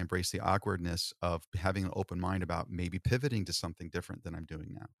unless I embrace the awkwardness of having an open mind about maybe pivoting to something different than I'm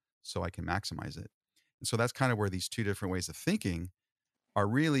doing now so I can maximize it. And so that's kind of where these two different ways of thinking are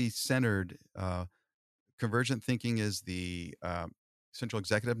really centered. Convergent thinking is the central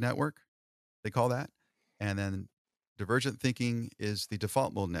executive network, they call that. And then divergent thinking is the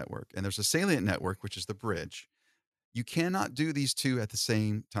default mode network. And there's a salient network, which is the bridge. You cannot do these two at the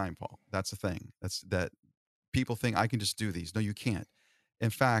same time, Paul. That's the thing. That's that people think I can just do these. No, you can't. In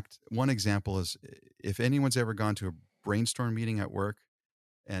fact, one example is if anyone's ever gone to a brainstorm meeting at work,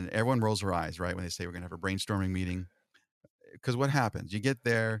 and everyone rolls their eyes, right, when they say we're going to have a brainstorming meeting. Because what happens? You get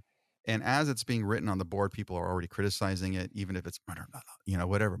there, and as it's being written on the board, people are already criticizing it, even if it's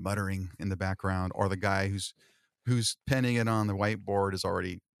whatever, muttering in the background, or the guy who's penning it on the whiteboard is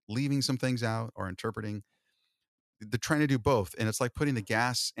already leaving some things out or interpreting. They're trying to do both, and it's like putting the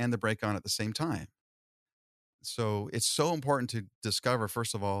gas and the brake on at the same time. So it's so important to discover,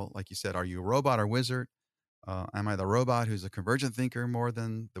 first of all, like you said, are you a robot or wizard? Am I the robot who's a convergent thinker more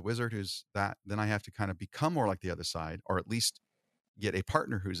than the wizard who's that? Then I have to kind of become more like the other side, or at least get a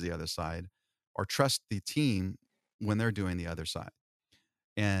partner who's the other side, or trust the team when they're doing the other side.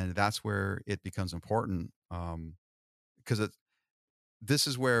 And that's where it becomes important, because this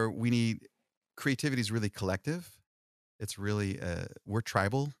is where we need creativity is really collective. It's really we're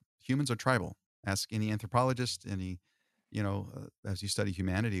tribal. Humans are tribal. Ask any anthropologist, any as you study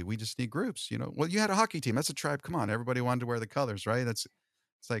humanity, we just need groups. Well, you had a hockey team. That's a tribe. Come on, everybody wanted to wear the colors, right? It's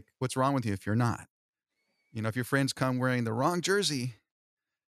like, what's wrong with you if you're not? If your friends come wearing the wrong jersey,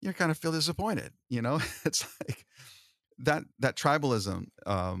 you kind of feel disappointed. It's like that tribalism,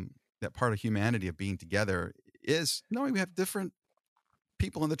 that part of humanity of being together is knowing we have different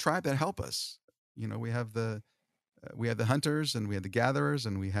people in the tribe that help us. We have the hunters, and we have the gatherers,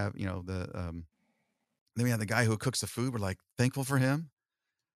 and we have then we have the guy who cooks the food. We're like thankful for him,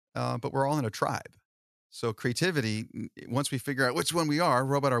 but we're all in a tribe. So creativity, once we figure out which one we are,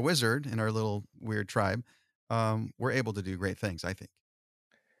 robot or wizard, in our little weird tribe, we're able to do great things, I think.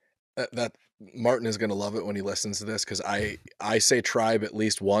 That Martin is going to love it when he listens to this, because I say tribe at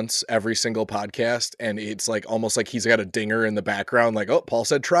least once every single podcast, and it's like almost like he's got a dinger in the background, like, oh, Paul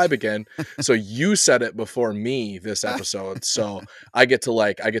said tribe again. So you said it before me this episode, so I get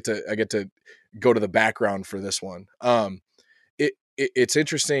to go to the background for this one. It's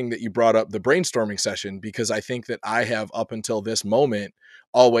interesting that you brought up the brainstorming session, because I think that I have, up until this moment,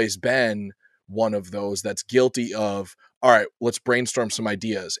 always been one of those that's guilty of, all right, let's brainstorm some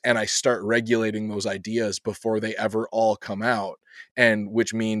ideas. And I start regulating those ideas before they ever all come out. And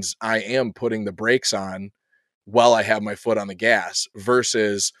which means I am putting the brakes on while I have my foot on the gas,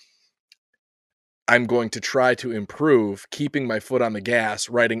 versus I'm going to try to improve, keeping my foot on the gas,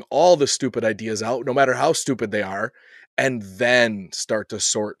 writing all the stupid ideas out, no matter how stupid they are, and then start to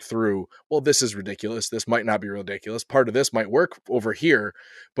sort through, well, this is ridiculous. This might not be ridiculous. Part of this might work over here,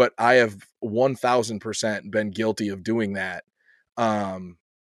 but I have 1000% been guilty of doing that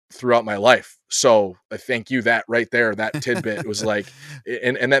throughout my life. So I thank you, that right there, that tidbit was like,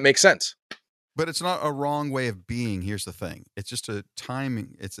 and that makes sense. But it's not a wrong way of being. Here's the thing. It's just a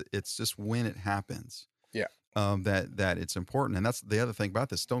timing. It's just when it happens. Yeah. That it's important. And that's the other thing about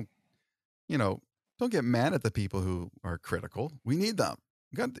this. Don't get mad at the people who are critical. We need them.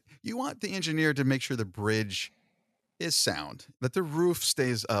 You want the engineer to make sure the bridge is sound, that the roof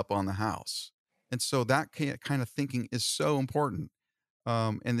stays up on the house. And so that kind of thinking is so important.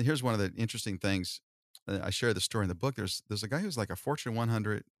 And here's one of the interesting things. I share the story in the book. There's a guy who's like a Fortune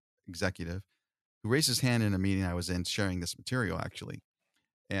 100 executive who raised his hand in a meeting I was in sharing this material, actually.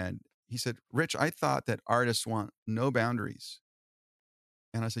 And he said, Rich, I thought that artists want no boundaries.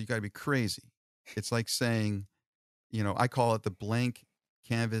 And I said, you got to be crazy. It's like saying, I call it the blank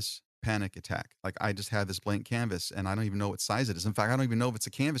canvas panic attack. Like, I just have this blank canvas and I don't even know what size it is. In fact, I don't even know if it's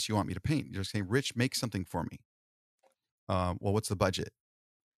a canvas you want me to paint. You're just saying, Rich, make something for me. Well, what's the budget?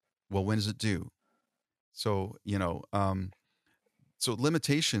 Well, when is it due? So, so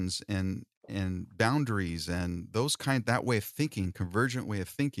limitations and boundaries and that way of thinking, convergent way of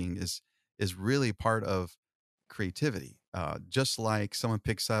thinking is really part of creativity. Just like someone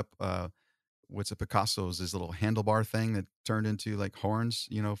picks up what's a Picasso's, his little handlebar thing that turned into like horns,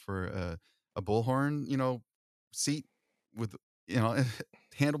 for a bullhorn, seat with,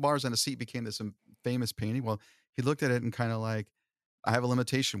 handlebars and a seat became this famous painting. Well, he looked at it and kind of like, I have a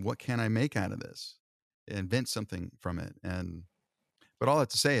limitation. What can I make out of this? Invent something from it. But all that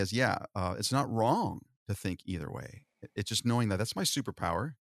to say is, it's not wrong to think either way. It's just knowing that that's my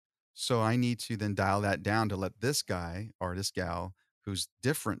superpower. So I need to then dial that down to let this guy or this gal who's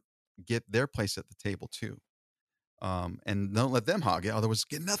different get their place at the table too. And don't let them hog it. Otherwise,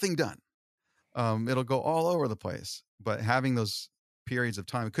 get nothing done. It'll go all over the place. But having those periods of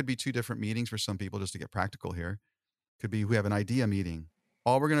time, it could be 2 different meetings for some people, just to get practical here. Could be we have an idea meeting.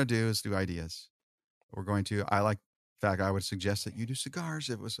 All we're going to do is do ideas. In fact, I would suggest that you do cigars.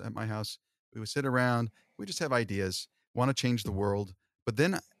 If it was at my house, we would sit around, we just have ideas, want to change the world, but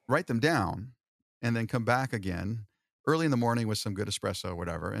then write them down and then come back again early in the morning with some good espresso or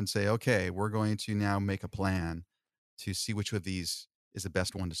whatever and say, okay, we're going to now make a plan to see which of these is the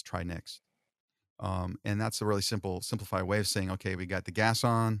best one to try next. And that's a really simplified way of saying, okay, we got the gas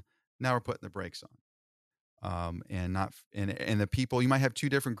on, now we're putting the brakes on. And the people, you might have 2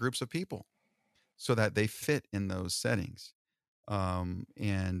 different groups of people so that they fit in those settings.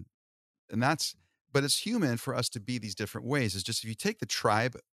 And that's, but it's human for us to be these different ways. It's just, if you take the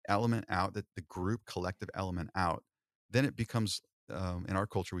tribe element out, the group collective element out, then it becomes, in our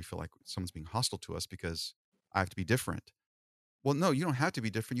culture, we feel like someone's being hostile to us because I have to be different. Well, no, you don't have to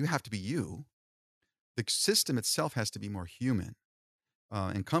be different. You have to be you. The system itself has to be more human.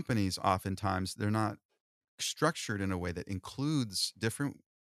 And companies, oftentimes, they're not structured in a way that includes different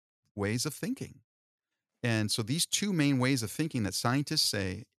ways of thinking. And so these 2 main ways of thinking that scientists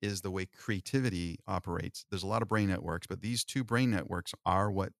say is the way creativity operates. There's a lot of brain networks, but these 2 brain networks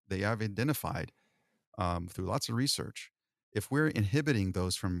are what they have identified through lots of research. If we're inhibiting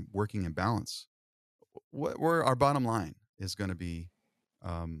those from working in balance, where our bottom line is going to be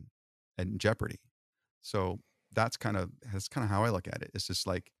in jeopardy. So that's kind of how I look at it. It's just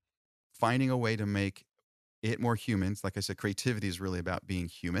like finding a way to make it more human. Like I said, creativity is really about being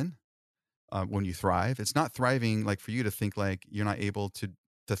human. When you thrive, it's not thriving like for you to think like you're not able to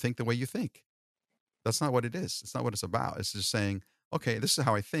think the way you think. That's not what it is. It's not what it's about. It's just saying, okay, this is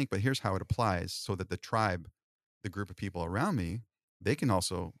how I think, but here's how it applies so that the tribe, the group of people around me, they can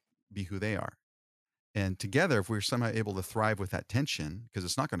also be who they are. And together, if we're somehow able to thrive with that tension, because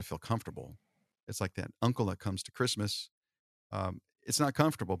it's not going to feel comfortable. It's like that uncle that comes to Christmas. It's not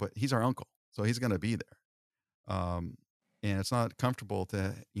comfortable, but he's our uncle. So he's going to be there. And it's not comfortable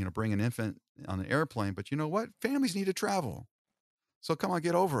to, bring an infant on an airplane, but you know what? Families need to travel. So come on,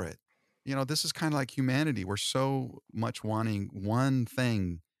 get over it. This is kind of like humanity. We're so much wanting one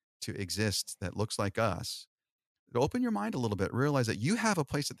thing to exist that looks like us. Open your mind a little bit. Realize that you have a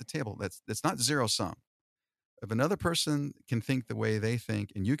place at the table. That's not zero sum. If another person can think the way they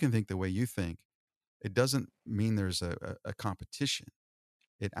think and you can think the way you think, it doesn't mean there's a competition.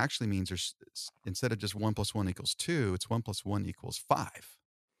 It actually means there's, instead of just 1 + 1 = 2, it's 1 + 1 = 5.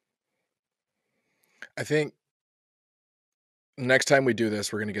 I think next time we do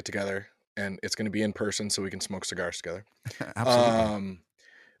this, we're going to get together and it's going to be in person so we can smoke cigars together. Absolutely.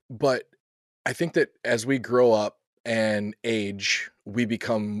 But I think that as we grow up and age, we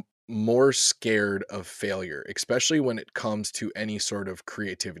become more scared of failure, especially when it comes to any sort of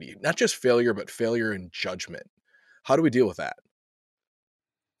creativity, not just failure, but failure in judgment. How do we deal with that?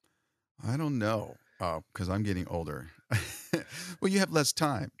 I don't know, because I'm getting older. Well, you have less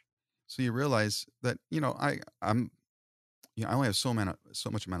time, so you realize that I only have so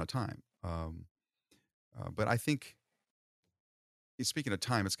much amount of time. But I think, speaking of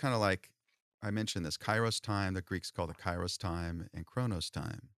time, it's kind of like I mentioned this Kairos time. The Greeks call it Kairos time and Chronos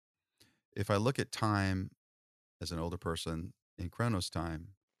time. If I look at time as an older person in Chronos time,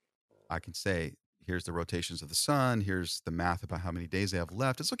 I can say, here's the rotations of the sun. Here's the math about how many days they have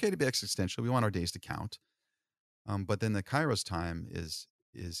left. It's okay to be existential. We want our days to count. But then the Kairos time is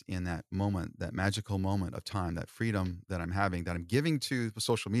in that moment, that magical moment of time, that freedom that I'm having, that I'm giving to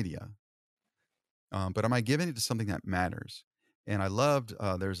social media. But am I giving it to something that matters? And I loved,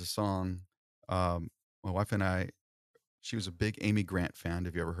 there's a song, my wife and I, she was a big Amy Grant fan.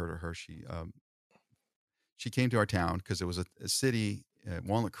 Have you ever heard of her? She came to our town because it was a city,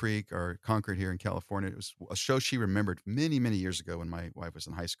 Walnut Creek or Concord here in California. It was a show she remembered many, many years ago when my wife was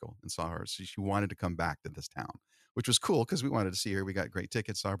in high school and saw her. So she wanted to come back to this town, which was cool because we wanted to see her. We got great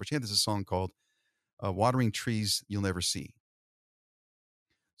tickets, saw her. But she had this song called Watering Trees You'll Never See.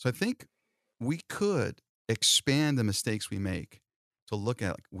 So I think we could expand the mistakes we make to look at,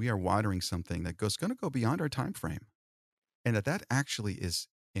 like, we are watering something that going to go beyond our time frame. And that actually is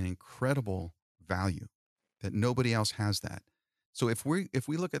an incredible value, that nobody else has that. So if we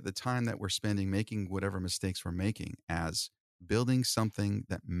look at the time that we're spending making whatever mistakes we're making as building something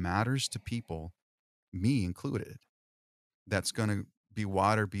that matters to people, me included, that's going to be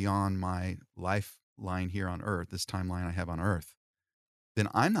watered beyond my lifeline here on earth, this timeline I have on earth, then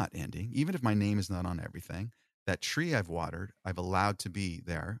I'm not ending. Even if my name is not on everything, that tree I've watered, I've allowed to be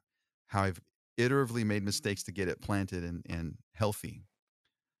there, how I've iteratively made mistakes to get it planted and healthy.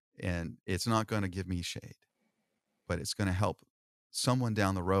 And it's not going to give me shade, but it's going to help someone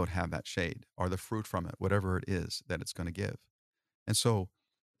down the road have that shade or the fruit from it, whatever it is that it's going to give. And so,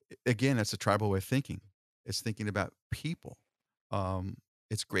 again, it's a tribal way of thinking. It's thinking about people.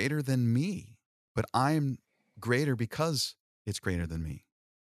 It's greater than me, but I'm greater because it's greater than me,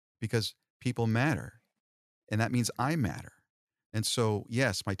 because people matter. And that means I matter. And so,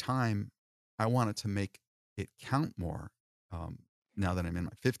 yes, my time, I want it to make it count more now that I'm in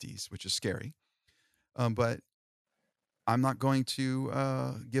my 50s, which is scary. But I'm not going to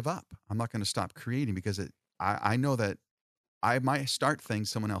give up. I'm not going to stop creating because I know that I might start things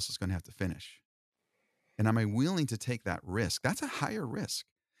someone else is going to have to finish. And am I willing to take that risk? That's a higher risk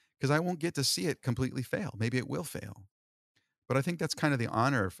because I won't get to see it completely fail. Maybe it will fail. But I think that's kind of the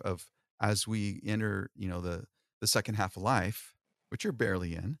honor of as we enter, the second half of life, which you're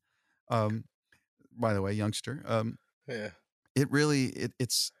barely in. By the way, youngster, Yeah.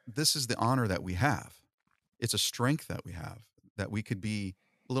 it's this is the honor that we have. It's a strength that we have, that we could be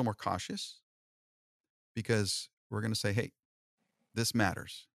a little more cautious because we're going to say, hey, this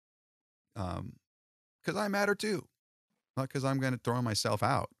matters. Because I matter too, not because I'm going to throw myself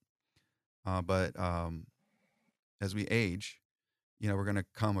out. But as we age, we're going to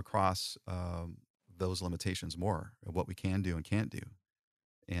come across those limitations more of what we can do and can't do,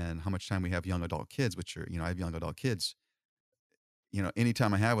 and how much time we have young adult kids, which are, I have young adult kids. Any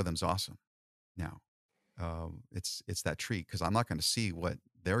time I have with them is awesome. Now, it's that treat because I'm not going to see what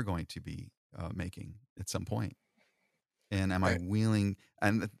they're going to be making at some point. And am I Right. willing?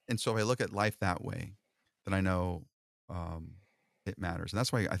 And so if I look at life that way, then I know it matters. And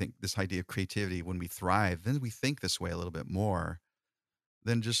that's why I think this idea of creativity, when we thrive, then we think this way a little bit more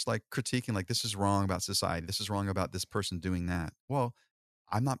than just like critiquing, like this is wrong about society, this is wrong about this person doing that. Well,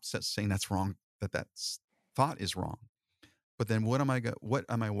 I'm not saying that's wrong, that thought is wrong. But then what am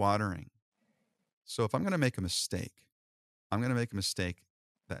I watering? So if I'm going to make a mistake, I'm going to make a mistake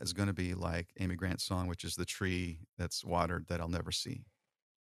that is going to be like Amy Grant's song, which is the tree that's watered that I'll never see.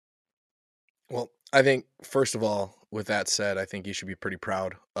 Well, I think, first of all, with that said, I think you should be pretty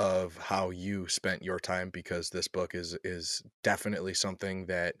proud of how you spent your time, because this book is definitely something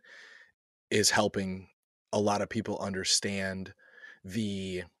that is helping a lot of people understand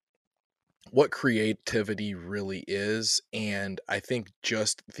what creativity really is. And I think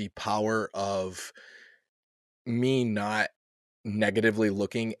just the power of me not negatively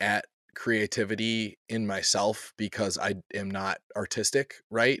looking at creativity in myself because I am not artistic,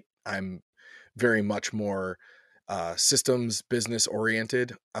 right? I'm very much more systems business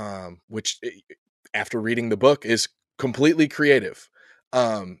oriented, which after reading the book is completely creative.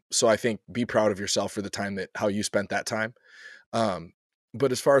 So I think be proud of yourself for the time how you spent that time.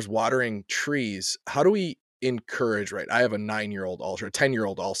 But as far as watering trees, how do we encourage, right? I have a 9-year-old also, a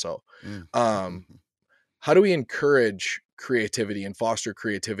 10-year-old also. Mm. How do we encourage creativity and foster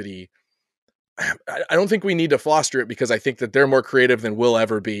creativity? I don't think we need to foster it because I think that they're more creative than we'll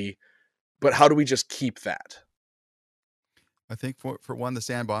ever be. But how do we just keep that? I think for one, the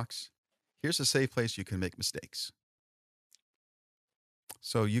sandbox. Here's a safe place you can make mistakes.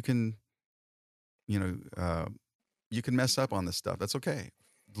 So you can, you can mess up on this stuff. That's okay.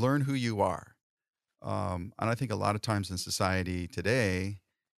 Learn who you are. And I think a lot of times in society today,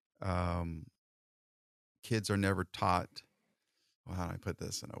 kids are never taught. Well, how do I put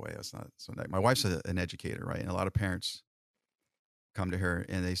this in a way that's not so nice? My wife's an educator, right? And a lot of parents come to her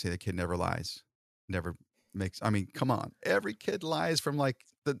and they say the kid never lies, never makes. I mean, come on, every kid lies from like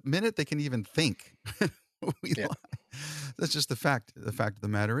the minute they can even think. We lie. That's just the fact. The fact of the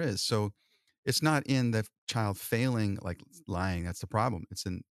matter is, so it's not in the child failing, like lying. That's the problem. It's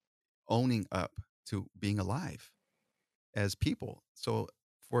in owning up to being alive as people. So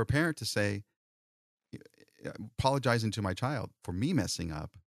for a parent to say, apologizing to my child for me messing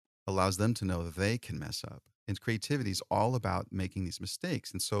up allows them to know that they can mess up. And creativity is all about making these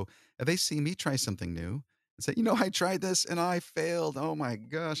mistakes. And so if they see me try something new and say, I tried this and I failed. Oh my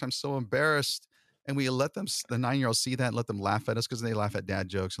gosh, I'm so embarrassed. And we let them, the 9-year-old, see that and let them laugh at us because they laugh at dad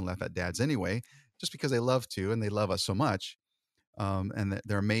jokes and laugh at dads anyway, just because they love to and they love us so much. And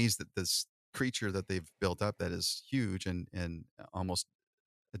they're amazed at this creature that they've built up that is huge and almost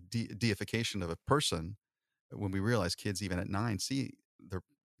a deification of a person. When we realize kids, even at 9, see their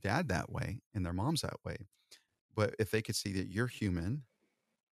dad that way and their moms that way. But if they could see that you're human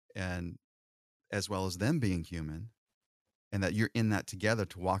and as well as them being human, and that you're in that together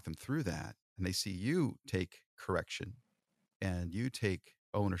to walk them through that, and they see you take correction and you take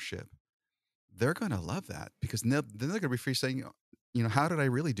ownership, they're going to love that, because then they're going to be free saying, how did I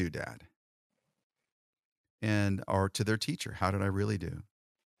really do, Dad? And or to their teacher, how did I really do?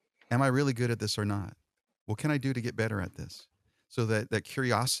 Am I really good at this or not? What can I do to get better at this? So that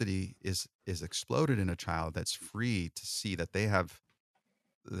curiosity is exploded in a child that's free to see that they have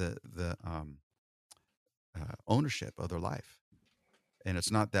the ownership of their life. And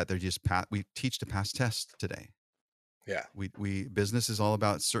it's not that they're just we teach to pass tests today. Yeah. We business is all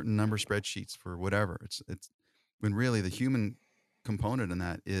about certain number spreadsheets for whatever. It's when really the human component in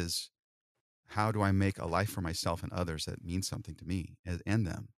that is, how do I make a life for myself and others that means something to me and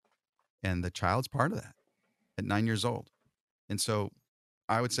them? And the child's part of that at 9 years old. And so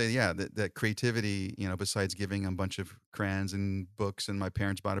I would say, yeah, that creativity, besides giving them a bunch of crayons and books, and my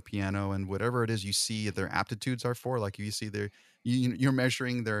parents bought a piano, and whatever it is you see their aptitudes are for, like you see you're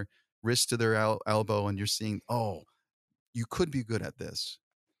measuring their wrist to their elbow, and you're seeing, oh, you could be good at this.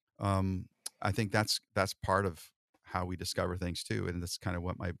 I think that's part of how we discover things too. And that's kind of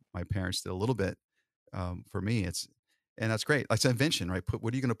what my parents did a little bit for me. And that's great. Like, it's an invention, right?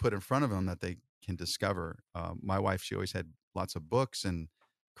 What are you going to put in front of them that they can discover? My wife, she always had lots of books and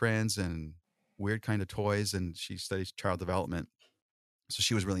crayons and weird kind of toys, and she studies child development. So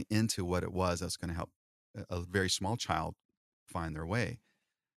she was really into what it was that's going to help a very small child find their way.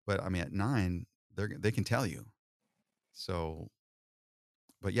 But I mean, at 9, they can tell you. So,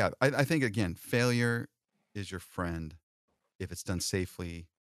 but yeah, I think, again, failure is your friend if it's done safely,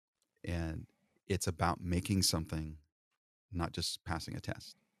 and it's about making something, not just passing a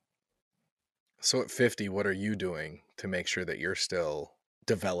test. So at 50, what are you doing to make sure that you're still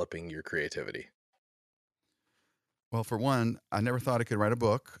developing your creativity? Well, for one, I never thought I could write a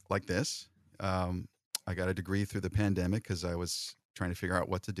book like this. I got a degree through the pandemic because I was trying to figure out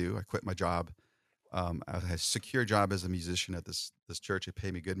what to do. I quit my job. I had a secure job as a musician at this church. It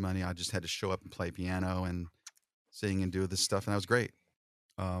paid me good money. I just had to show up and play piano and sing and do this stuff, and that was great.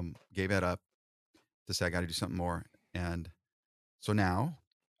 Gave that up to say I got to do something more. And so now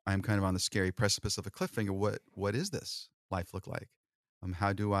I'm kind of on the scary precipice of a cliffhanger. What is this life look like?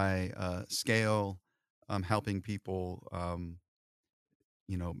 How do I scale helping people,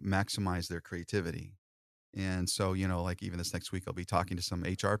 maximize their creativity? And so, like even this next week, I'll be talking to some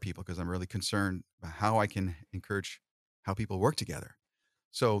HR people because I'm really concerned about how I can encourage how people work together.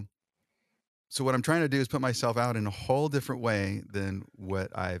 So what I'm trying to do is put myself out in a whole different way than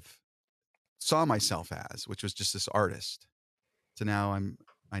what I've saw myself as, which was just this artist. So now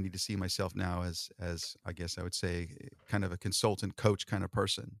I need to see myself now as I guess I would say kind of a consultant, coach kind of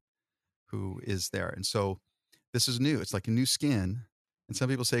person who is there. And so this is new. It's like a new skin. And some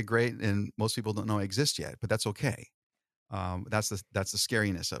people say great, and most people don't know I exist yet, but that's okay. That's the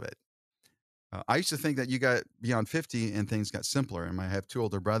scariness of it. I used to think that you got beyond 50 and things got simpler. And I have 2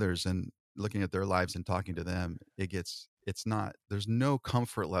 older brothers, and looking at their lives and talking to them, there's no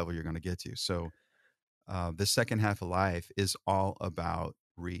comfort level you're going to get to. So the second half of life is all about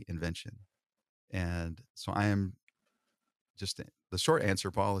reinvention. And so I am just, the short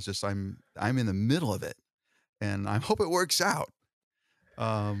answer, Paul, is just I'm in the middle of it, and I hope it works out.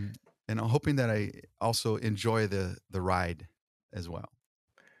 And I'm hoping that I also enjoy the ride as well.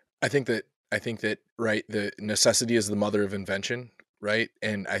 I think that right, the necessity is the mother of invention, right?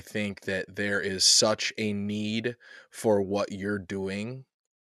 And I think that there is such a need for what you're doing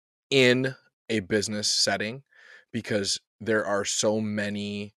in a business setting, because there are so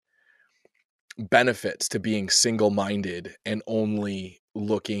many benefits to being single-minded and only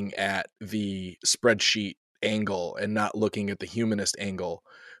looking at the spreadsheet angle and not looking at the humanist angle.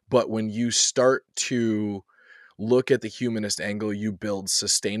 But when you start to look at the humanist angle, you build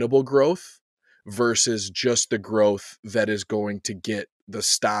sustainable growth versus just the growth that is going to get the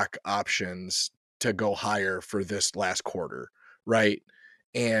stock options to go higher for this last quarter, right?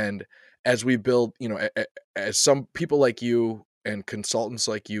 And as we build, as some people like you and consultants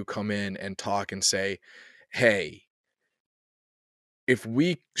like you come in and talk and say, hey, if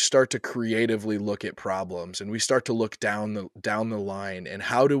we start to creatively look at problems and we start to look down the line, and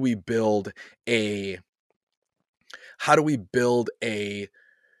how do we build a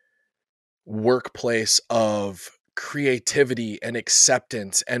workplace of creativity and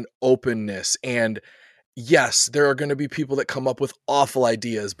acceptance and openness? And yes, there are going to be people that come up with awful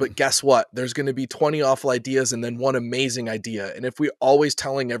ideas, but guess what? There's going to be 20 awful ideas and then one amazing idea. And if we're always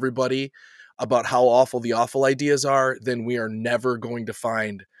telling everybody about how awful the awful ideas are, then we are never going to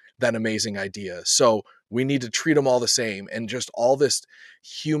find that amazing idea. So we need to treat them all the same. And just all this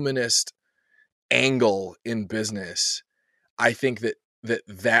humanist angle in business, I think that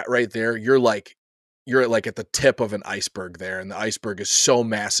right there, you're like at the tip of an iceberg there, and the iceberg is so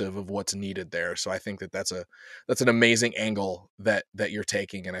massive of what's needed there. So I think that's an amazing angle that you're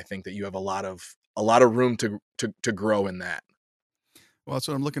taking, and I think that you have a lot of room to grow in that. Well, that's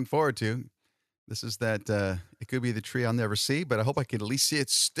what I'm looking forward to. This is that it could be the tree I'll never see, but I hope I can at least see it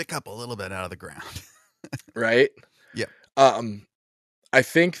stick up a little bit out of the ground. Right? Yeah. I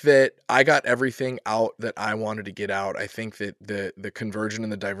think that I got everything out that I wanted to get out. I think that the convergent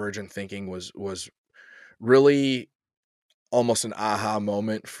and the divergent thinking was really almost an aha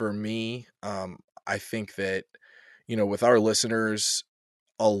moment for me. I think that, with our listeners,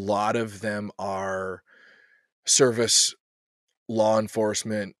 a lot of them are service, law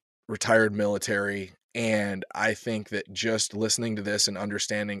enforcement, retired military. And I think that just listening to this and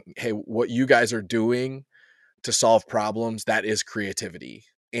understanding, hey, what you guys are doing to solve problems, that is creativity.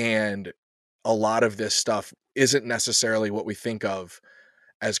 And a lot of this stuff isn't necessarily what we think of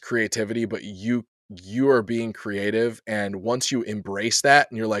as creativity, but you are being creative. And once you embrace that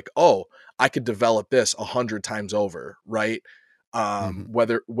and you're like, oh, I could develop this 100 times over, right?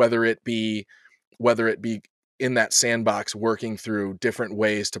 Whether it be in that sandbox, working through different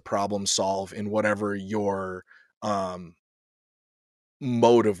ways to problem solve in whatever your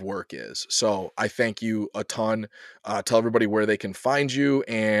mode of work is. So I thank you a ton. Tell everybody where they can find you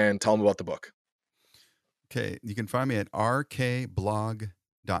and tell them about the book. Okay. You can find me at rkblog.com.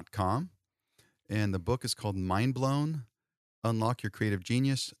 And the book is called Mind Blown, Unlock Your Creative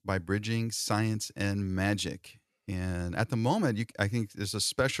Genius by Bridging Science and Magic. And at the moment, I think there's a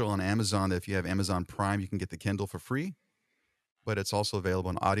special on Amazon that if you have Amazon Prime, you can get the Kindle for free. But it's also available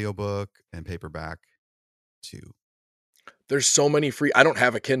in audiobook and paperback too. There's so many free. I don't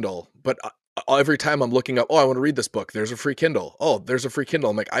have a Kindle, but every time I'm looking up, oh, I want to read this book, there's a free Kindle. Oh, there's a free Kindle.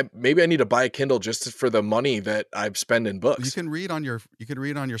 I'm like, maybe I need to buy a Kindle just for the money that I spend in books. You can read on your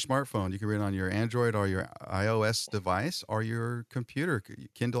smartphone. You can read on your Android or your iOS device or your computer.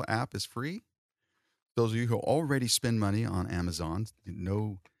 Kindle app is free. Those of you who already spend money on Amazon,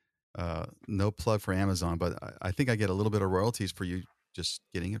 no plug for Amazon, but I think I get a little bit of royalties for you just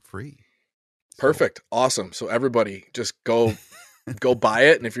getting it free. Perfect. So. Awesome. So everybody just go buy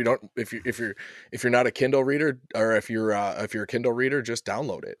it. And if you're not a Kindle reader, or if you're a Kindle reader, just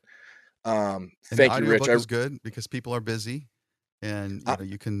download it. Thank you, Rich. Is good because people are busy, and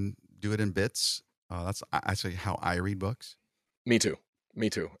you can do it in bits. That's actually how I read books. Me too.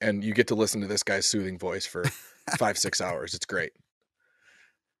 And you get to listen to this guy's soothing voice for 5-6 hours. It's great.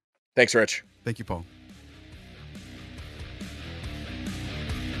 Thanks, Rich. Thank you, Paul.